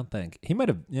diner, but I don't think he might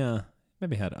have. Yeah,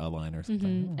 maybe had a line or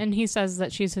something. Mhm. And he says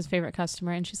that she's his favorite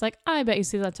customer, and she's like, "I bet you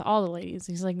see that to all the ladies."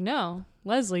 He's like, "No,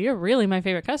 Leslie, you're really my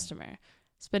favorite customer,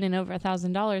 spending over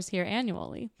 $1,000 here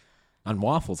annually." On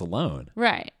waffles alone,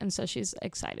 Right, and so she's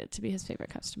excited to be his favorite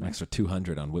customer. an extra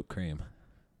 $200 on whipped cream.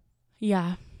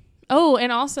 Yeah. Oh,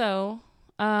 and also,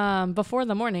 before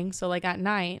the morning, so like at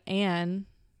night, Anne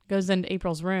goes into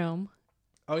April's room.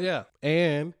 oh yeah.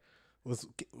 And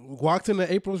walked into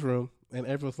April's room, and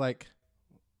April's like,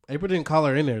 April didn't call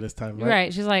her in there this time, right?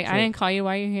 Right. She's like, So- "I didn't call you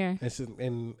while you're here."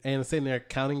 And Anne's sitting there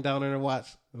counting down on her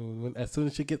watch. And as soon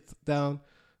as she gets down,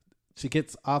 she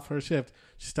gets off her shift.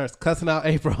 She starts cussing out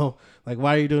April, like,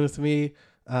 "Why are you doing this to me?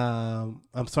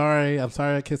 I'm sorry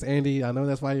I kissed Andy. I know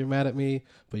that's why you're mad at me,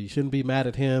 but you shouldn't be mad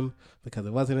at him because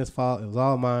it wasn't his fault. It was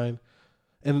all mine."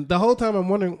 And the whole time I'm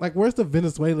wondering, like, where's the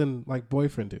Venezuelan like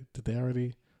boyfriend dude? Did they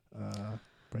already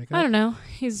break up? I don't know.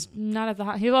 He's not at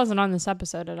the. He wasn't on this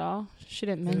episode at all. She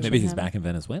didn't mention. Maybe he's him. back in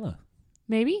Venezuela.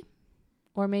 Maybe,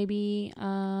 or maybe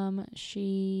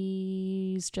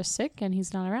she's just sick and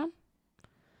he's not around.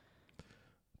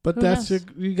 But Who that's knows?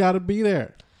 you got to be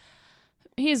there.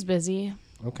 He's busy.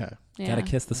 Okay. Yeah. Gotta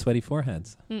kiss the sweaty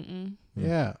foreheads. Mm-mm.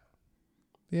 Yeah.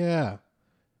 Yeah.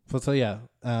 So yeah.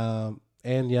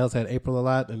 Anne yells at April a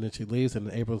lot, and then she leaves,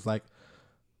 and April's like,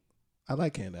 "I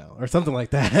like Anne now," or something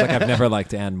like that. It's like I've never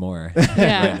liked Anne more. Yeah,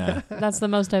 Right now. that's the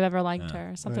most I've ever liked Yeah.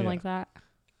 her. Something yeah. like that.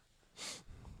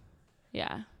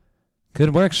 Yeah.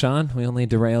 Good work, Sean. We only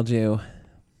derailed you,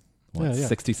 Yeah, yeah.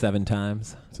 67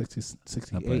 times?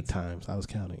 68 Upwards. times I was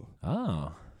counting.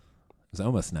 Oh, it was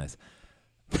almost nice.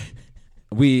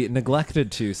 We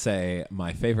neglected to say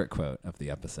my favorite quote of the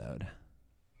episode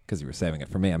because you were saving it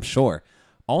for me, I'm sure.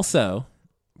 Also,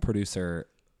 producer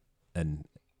and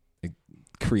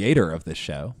creator of this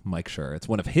show, Mike Schur, it's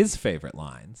one of his favorite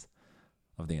lines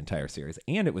of the entire series,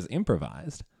 and it was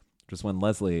improvised, which is when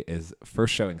Leslie is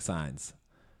first showing signs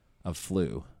of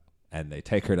flu, and they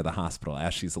take her to the hospital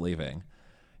as she's leaving.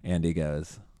 Andy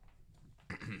goes,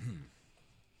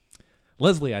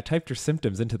 "Leslie, I typed your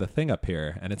symptoms into the thing up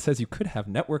here, and it says you could have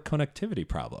network connectivity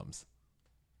problems."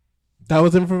 That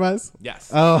was improvised?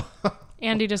 Yes. Oh.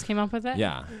 Andy just came up with it.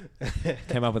 Yeah.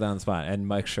 Came up with it on the spot. And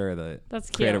Mike Schur, the That's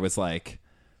creator, cute. was like,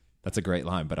 "That's a great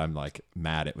line, but I'm like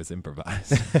mad it was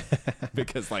improvised."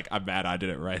 Because like I'm mad I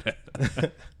didn't write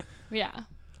it. Yeah,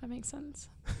 that makes sense.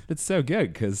 It's so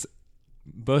good because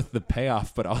both the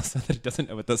payoff, but also that he doesn't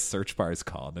know what the search bar is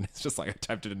called. And it's just like, I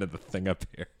typed it into the thing up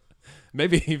here.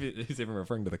 Maybe he's even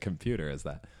referring to the computer as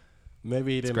that.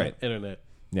 Maybe he didn't great. have internet.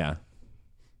 Yeah.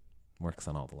 Works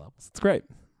on all the levels. It's great.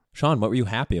 Sean, what were you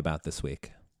happy about this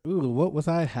week? Ooh, what was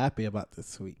I happy about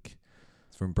this week?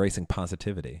 It's for embracing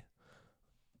positivity.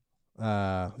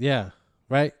 Yeah,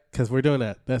 right? Because we're doing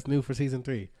that. That's new for season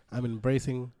 3. I'm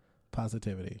embracing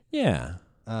positivity. Yeah.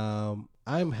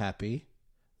 I'm happy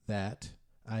that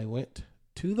I went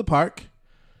to the park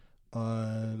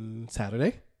on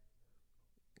Saturday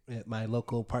at my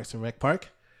local Parks and Rec park,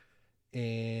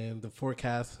 and the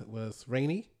forecast was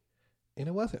rainy, and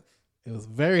it wasn't. It was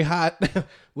very hot,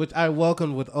 which I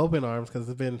welcomed with open arms because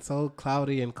it's been so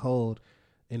cloudy and cold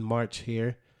in March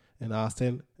here in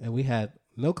Austin, and we had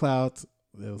no clouds.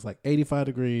 It was like 85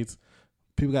 degrees.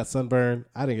 People got sunburned.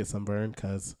 I didn't get sunburned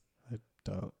because I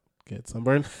don't get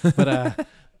sunburned. But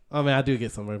I mean, I do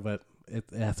get sunburned, but it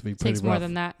has to be pretty Takes rough. more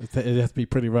than that. It has to be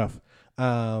pretty rough.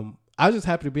 I was just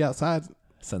happy to be outside.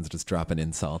 Son's just dropping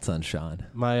insults on Sean.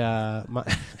 My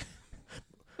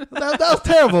that was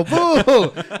terrible.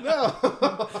 Boo!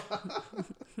 No.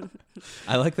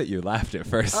 I like that you laughed at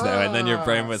first, though, and then your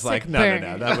brain was like, Sick no,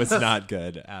 burn. that was not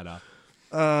good at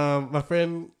all. My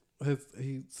friend,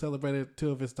 he celebrated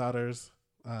 2 of his daughters'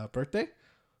 birthday.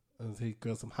 And he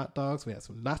grilled some hot dogs. We had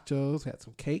some nachos. We had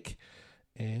some cake.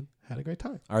 and had a great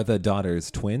time. Are the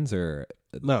daughters twins or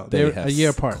No, they they're have a year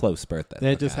apart. close birthdays?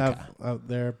 They Okay, just okay. have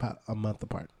they're about a month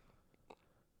apart.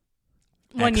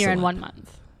 1 year and Excellent. 1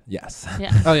 month. Yes.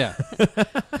 Yeah. Oh yeah.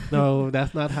 No,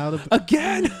 that's not how the.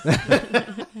 Again.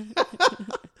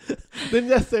 Then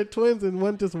yes, they're twins, and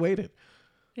one just waited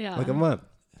Yeah. like a month.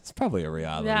 It's probably a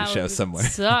reality That show would somewhere.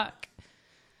 Suck.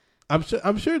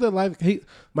 I'm sure the life.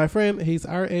 My friend, he's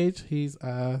our age. He's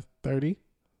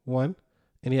 31,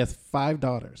 and he has 5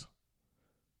 daughters.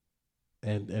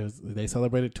 And they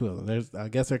celebrated 2 of them. I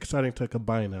guess they're starting to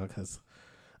combine now because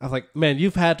I was like, man,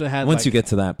 you've had to have Once you get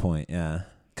to that point, yeah.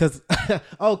 because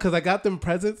I got them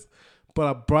presents, but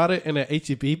I brought it in an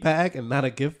HEB bag and not a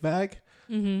gift bag.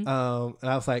 Mm-hmm. And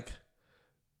I was like,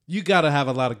 you got to have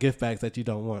a lot of gift bags that you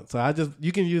don't want. So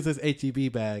you can use this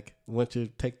HEB bag once you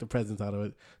take the presents out of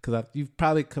it. Because you've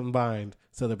probably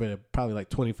celebrated probably like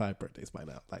 25 birthdays by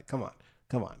now. Like, come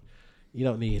on. You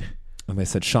don't need. And they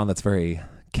said, Sean, that's very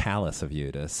callous of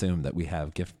you to assume that we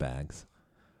have gift bags.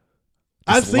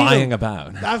 I've Just seen lying them.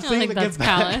 about. I've I don't seen think the that's gift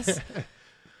bag. callous.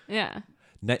 Yeah.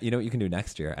 You know what you can do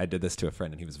next year? I did this to a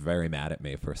friend, and he was very mad at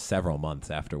me for several months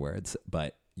afterwards.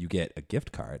 But you get a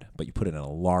gift card, but you put it in a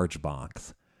large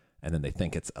box, and then they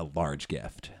think it's a large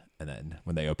gift. And then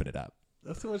when they open it up,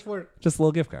 That's too much work. just a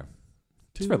little gift card.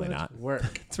 Too really much not.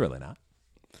 work. It's really not.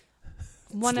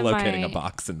 One It's of locating my a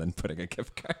box and then putting a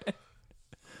gift card in.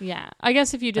 Yeah. I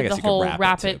guess if you I did guess the you could whole wrap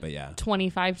wrap it, it too, but yeah.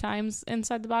 25 times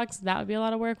inside the box, that would be a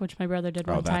lot of work, which my brother did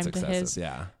Oh, one that's time to excessive. his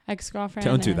Yeah. ex-girlfriend.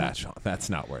 Don't do and that, Sean. That's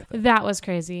not worth it. That was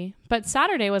crazy. But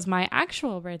Saturday was my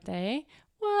actual birthday.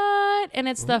 What? And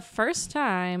it's the first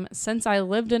time since I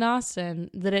lived in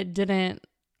Austin that it didn't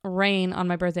rain on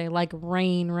my birthday, like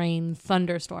rain,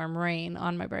 thunderstorm rain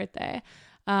on my birthday.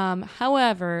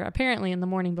 However, apparently in the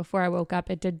morning before I woke up,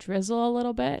 it did drizzle a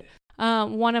little bit.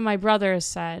 One of my brothers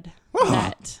said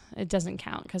that it doesn't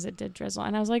count because it did drizzle.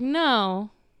 And I was like,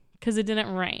 no, because it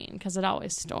didn't rain, because it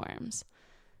always storms.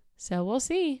 So we'll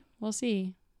see. We'll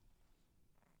see.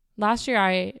 Last year,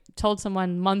 I told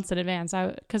someone months in advance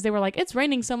because they were like, it's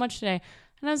raining so much today.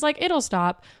 And I was like, it'll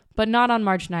stop, but not on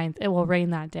March 9th. It will rain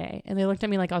that day. And they looked at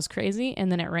me like I was crazy.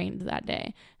 And then it rained that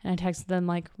day. And I texted them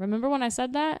like, remember when I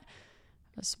said that?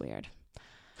 That's weird.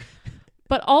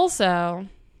 But also,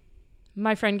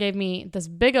 my friend gave me this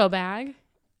big O bag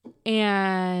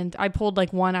and I pulled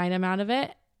like one item out of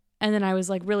it. And then I was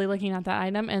like really looking at that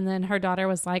item. And then her daughter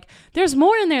was like, there's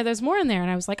more in there. There's more in there. And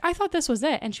I was like, I thought this was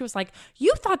it. And she was like,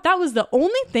 you thought that was the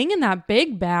only thing in that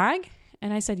big bag?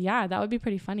 And I said, yeah, that would be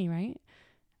pretty funny, right?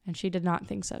 And she did not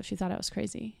think so. She thought I was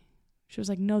crazy. She was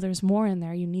like, no, there's more in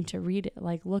there. You need to read it.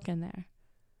 Like, look in there.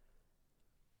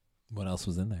 What else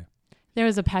was in there? There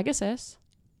was a Pegasus.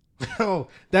 Oh,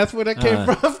 that's where that came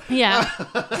from? Yeah.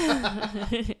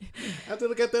 I have to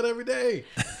look at that every day.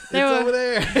 There It's were- over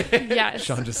there. Yes.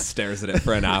 Sean just stares at it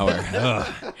for an hour.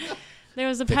 Ugh. There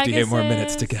was a 58 Pegasus. more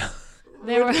minutes to go.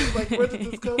 There were Where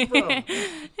did this come from?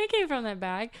 It came from that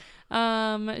bag.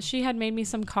 She had made me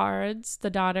some cards. The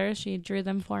daughter, she drew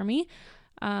them for me.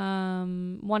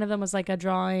 One of them was like a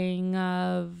drawing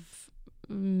of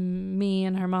me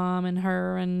and her mom and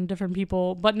her and different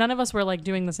people, but none of us were like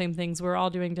doing the same things. We were all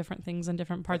doing different things in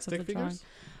different parts of the drawing.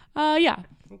 Yeah.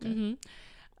 Okay. hmm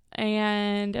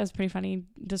And it was a pretty funny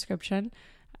description.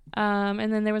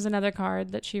 And then there was another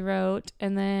card that she wrote,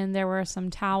 and then there were some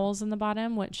towels in the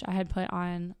bottom, which I had put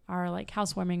on our like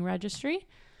housewarming registry.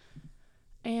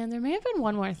 And there may have been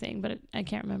one more thing, but I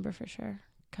can't remember for sure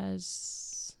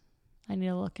because I need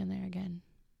to look in there again.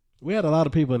 We had a lot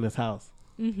of people in this house.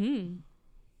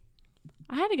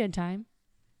 I had a good time.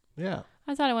 Yeah.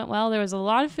 I thought it went well. There was a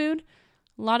lot of food,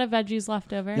 a lot of veggies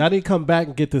left over. Y'all need to come back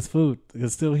and get this food.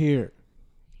 It's still here.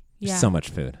 Yeah. So much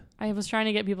food. I was trying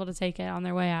to get people to take it on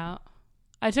their way out.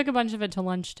 I took a bunch of it to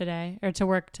lunch today, or to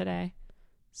work today.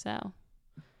 So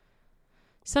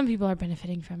some people are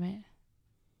benefiting from it.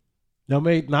 Y'all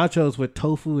made nachos with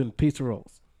tofu and pizza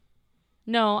rolls.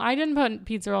 No, I didn't put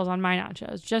pizza rolls on my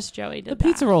nachos. Just Joey did The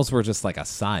pizza that. rolls were just like a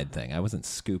side thing. I wasn't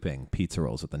scooping pizza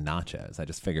rolls with the nachos. I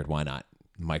just figured why not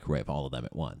microwave all of them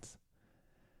at once.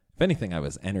 If anything, I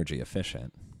was energy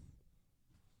efficient.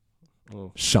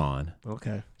 Oh, Sean.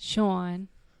 okay. Sean.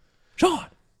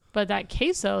 But that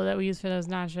queso that we used for those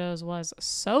nachos was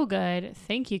so good.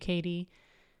 Thank you, Katie.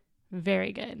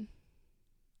 Very good.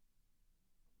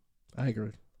 I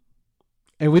agree.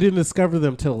 And we didn't discover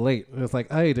them till late. It was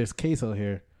like, hey, there's queso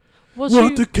here. Well,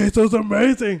 What? The queso's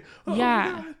amazing. Oh,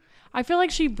 yeah. God. I feel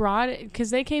like she brought it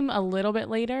because they came a little bit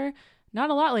later, not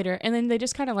a lot later. And then they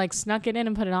just kind of like snuck it in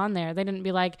and put it on there. They didn't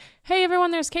be like, hey,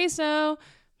 everyone, there's queso.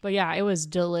 But yeah, it was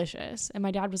delicious. And my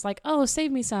dad was like, oh,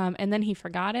 save me some. And then he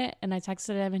forgot it. And I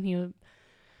texted him and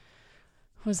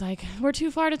was like, we're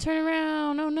too far to turn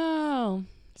around. Oh, no.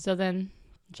 So then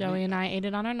Joey and I ate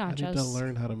it on our I need to nachos.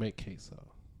 learn how to make queso.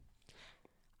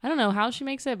 I don't know how she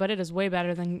makes it, but it is way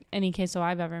better than any queso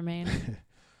I've ever made.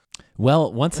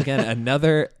 Well, once again,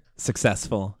 another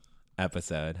successful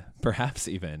episode, perhaps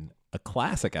even a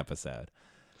classic episode.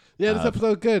 Yeah, this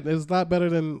episode good. It's a lot better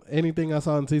than anything I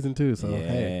saw in season 2. So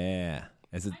hey, Yeah.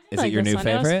 Is it Like your this new one.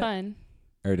 It was favorite? fun.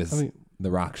 Or does I mean,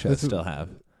 The Rock Show this is- still have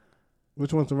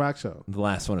which one's the rock show? the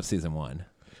last one of season 1?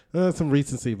 Some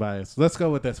recency bias. Let's go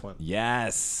with this one.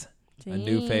 Yes. A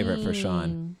new favorite for Sean.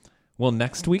 Dang. Will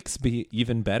next week's be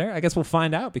even better? I guess we'll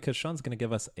find out because Sean's going to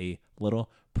give us a little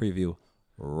preview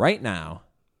right now.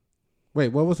 Wait,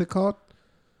 what was it called?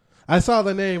 I saw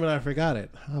the name and I forgot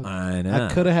it. I know.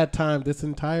 I could have had time this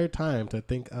entire time to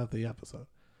think of the episode.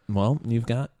 Well, you've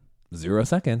got 0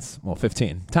 seconds. Well,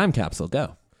 15. Time capsule,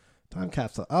 go. Time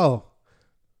capsule. Oh.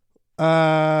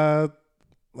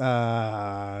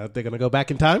 They're going to go back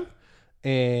in time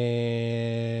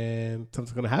and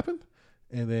something's going to happen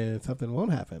and then something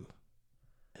won't happen.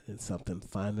 And then something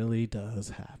finally does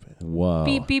happen. Whoa.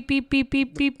 Beep, beep, beep, beep,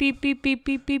 beep, beep, beep, beep, beep,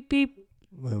 beep, beep, beep.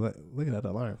 Look at that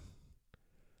alarm.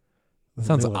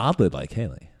 Sounds New one. oddly like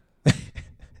Haley.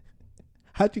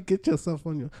 How'd you get yourself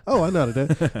on your... Oh, I know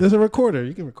that. There's a recorder.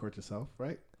 You can record yourself,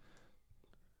 right?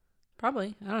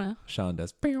 Probably. I don't know. Sean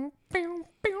does. With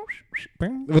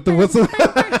the whistle.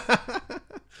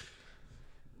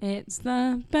 It's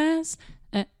the best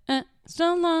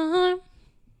alarm.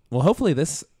 Well, hopefully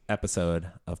this episode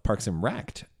of Parks and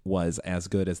Rec was as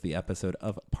good as the episode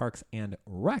of Parks and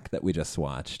Rec that we just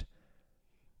watched.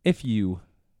 If you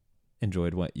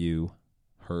enjoyed what you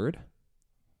heard,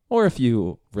 or if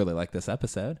you really like this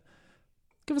episode,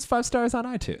 give us 5 stars on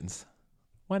iTunes.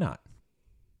 Why not?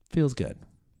 Feels good.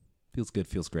 Feels good,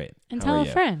 feels great. And How tell are a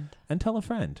you? friend. And tell a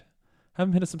friend. Have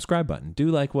them hit a subscribe button. Do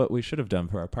like what we should have done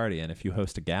for our party, and if you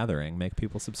host a gathering, make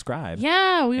people subscribe.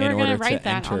 Yeah, we were in going order to write to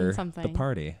that enter on something. the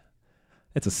party.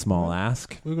 It's a small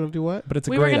ask, We're going to do what? but it's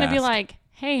a We were great going to be ask. like,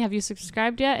 hey, have you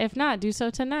subscribed yet? If not, do so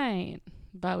tonight.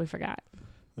 But we forgot.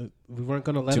 We weren't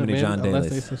going to let Too them many in John unless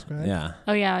Dailies. they subscribe. Yeah,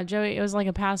 Oh, yeah. Joey, it was like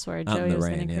a password Out in Joey the was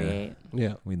rain, going to yeah. create.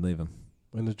 Yeah. we'd leave them.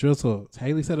 When the drizzle...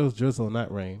 Haley said it was drizzle,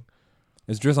 not rain. It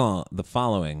was drizzle the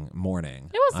following morning.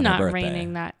 It was on her not birthday.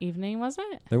 raining that evening, was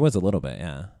it? There was a little bit,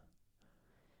 yeah.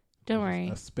 Don't worry.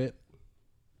 A spit.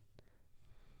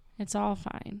 It's all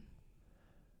fine.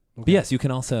 But yes, you can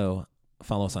also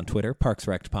follow us on Twitter, Parks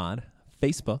Rect Pod,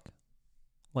 Facebook,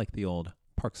 like the old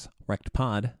Parks Rect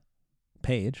Pod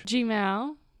page.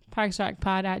 Gmail,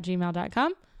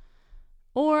 parksrecpod@gmail.com,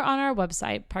 or on our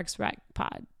website,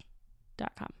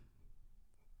 parksrecpod.com.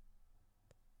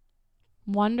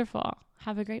 Wonderful.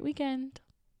 Have a great weekend.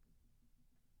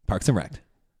 Parks and Rec.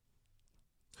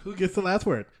 Who gets the last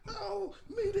word? Oh,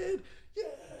 me did. Yeah.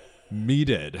 Me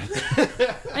did.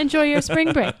 Enjoy your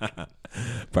spring break.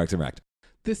 Parks and Rec.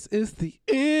 This is the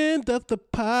end of the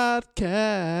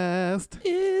podcast.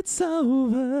 It's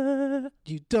over.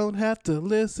 You don't have to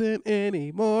listen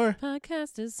anymore.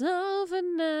 Podcast is over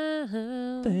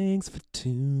now. Thanks for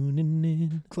tuning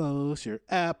in. Close your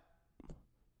app.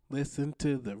 Listen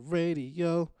to the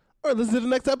radio. Or listen to the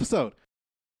next episode.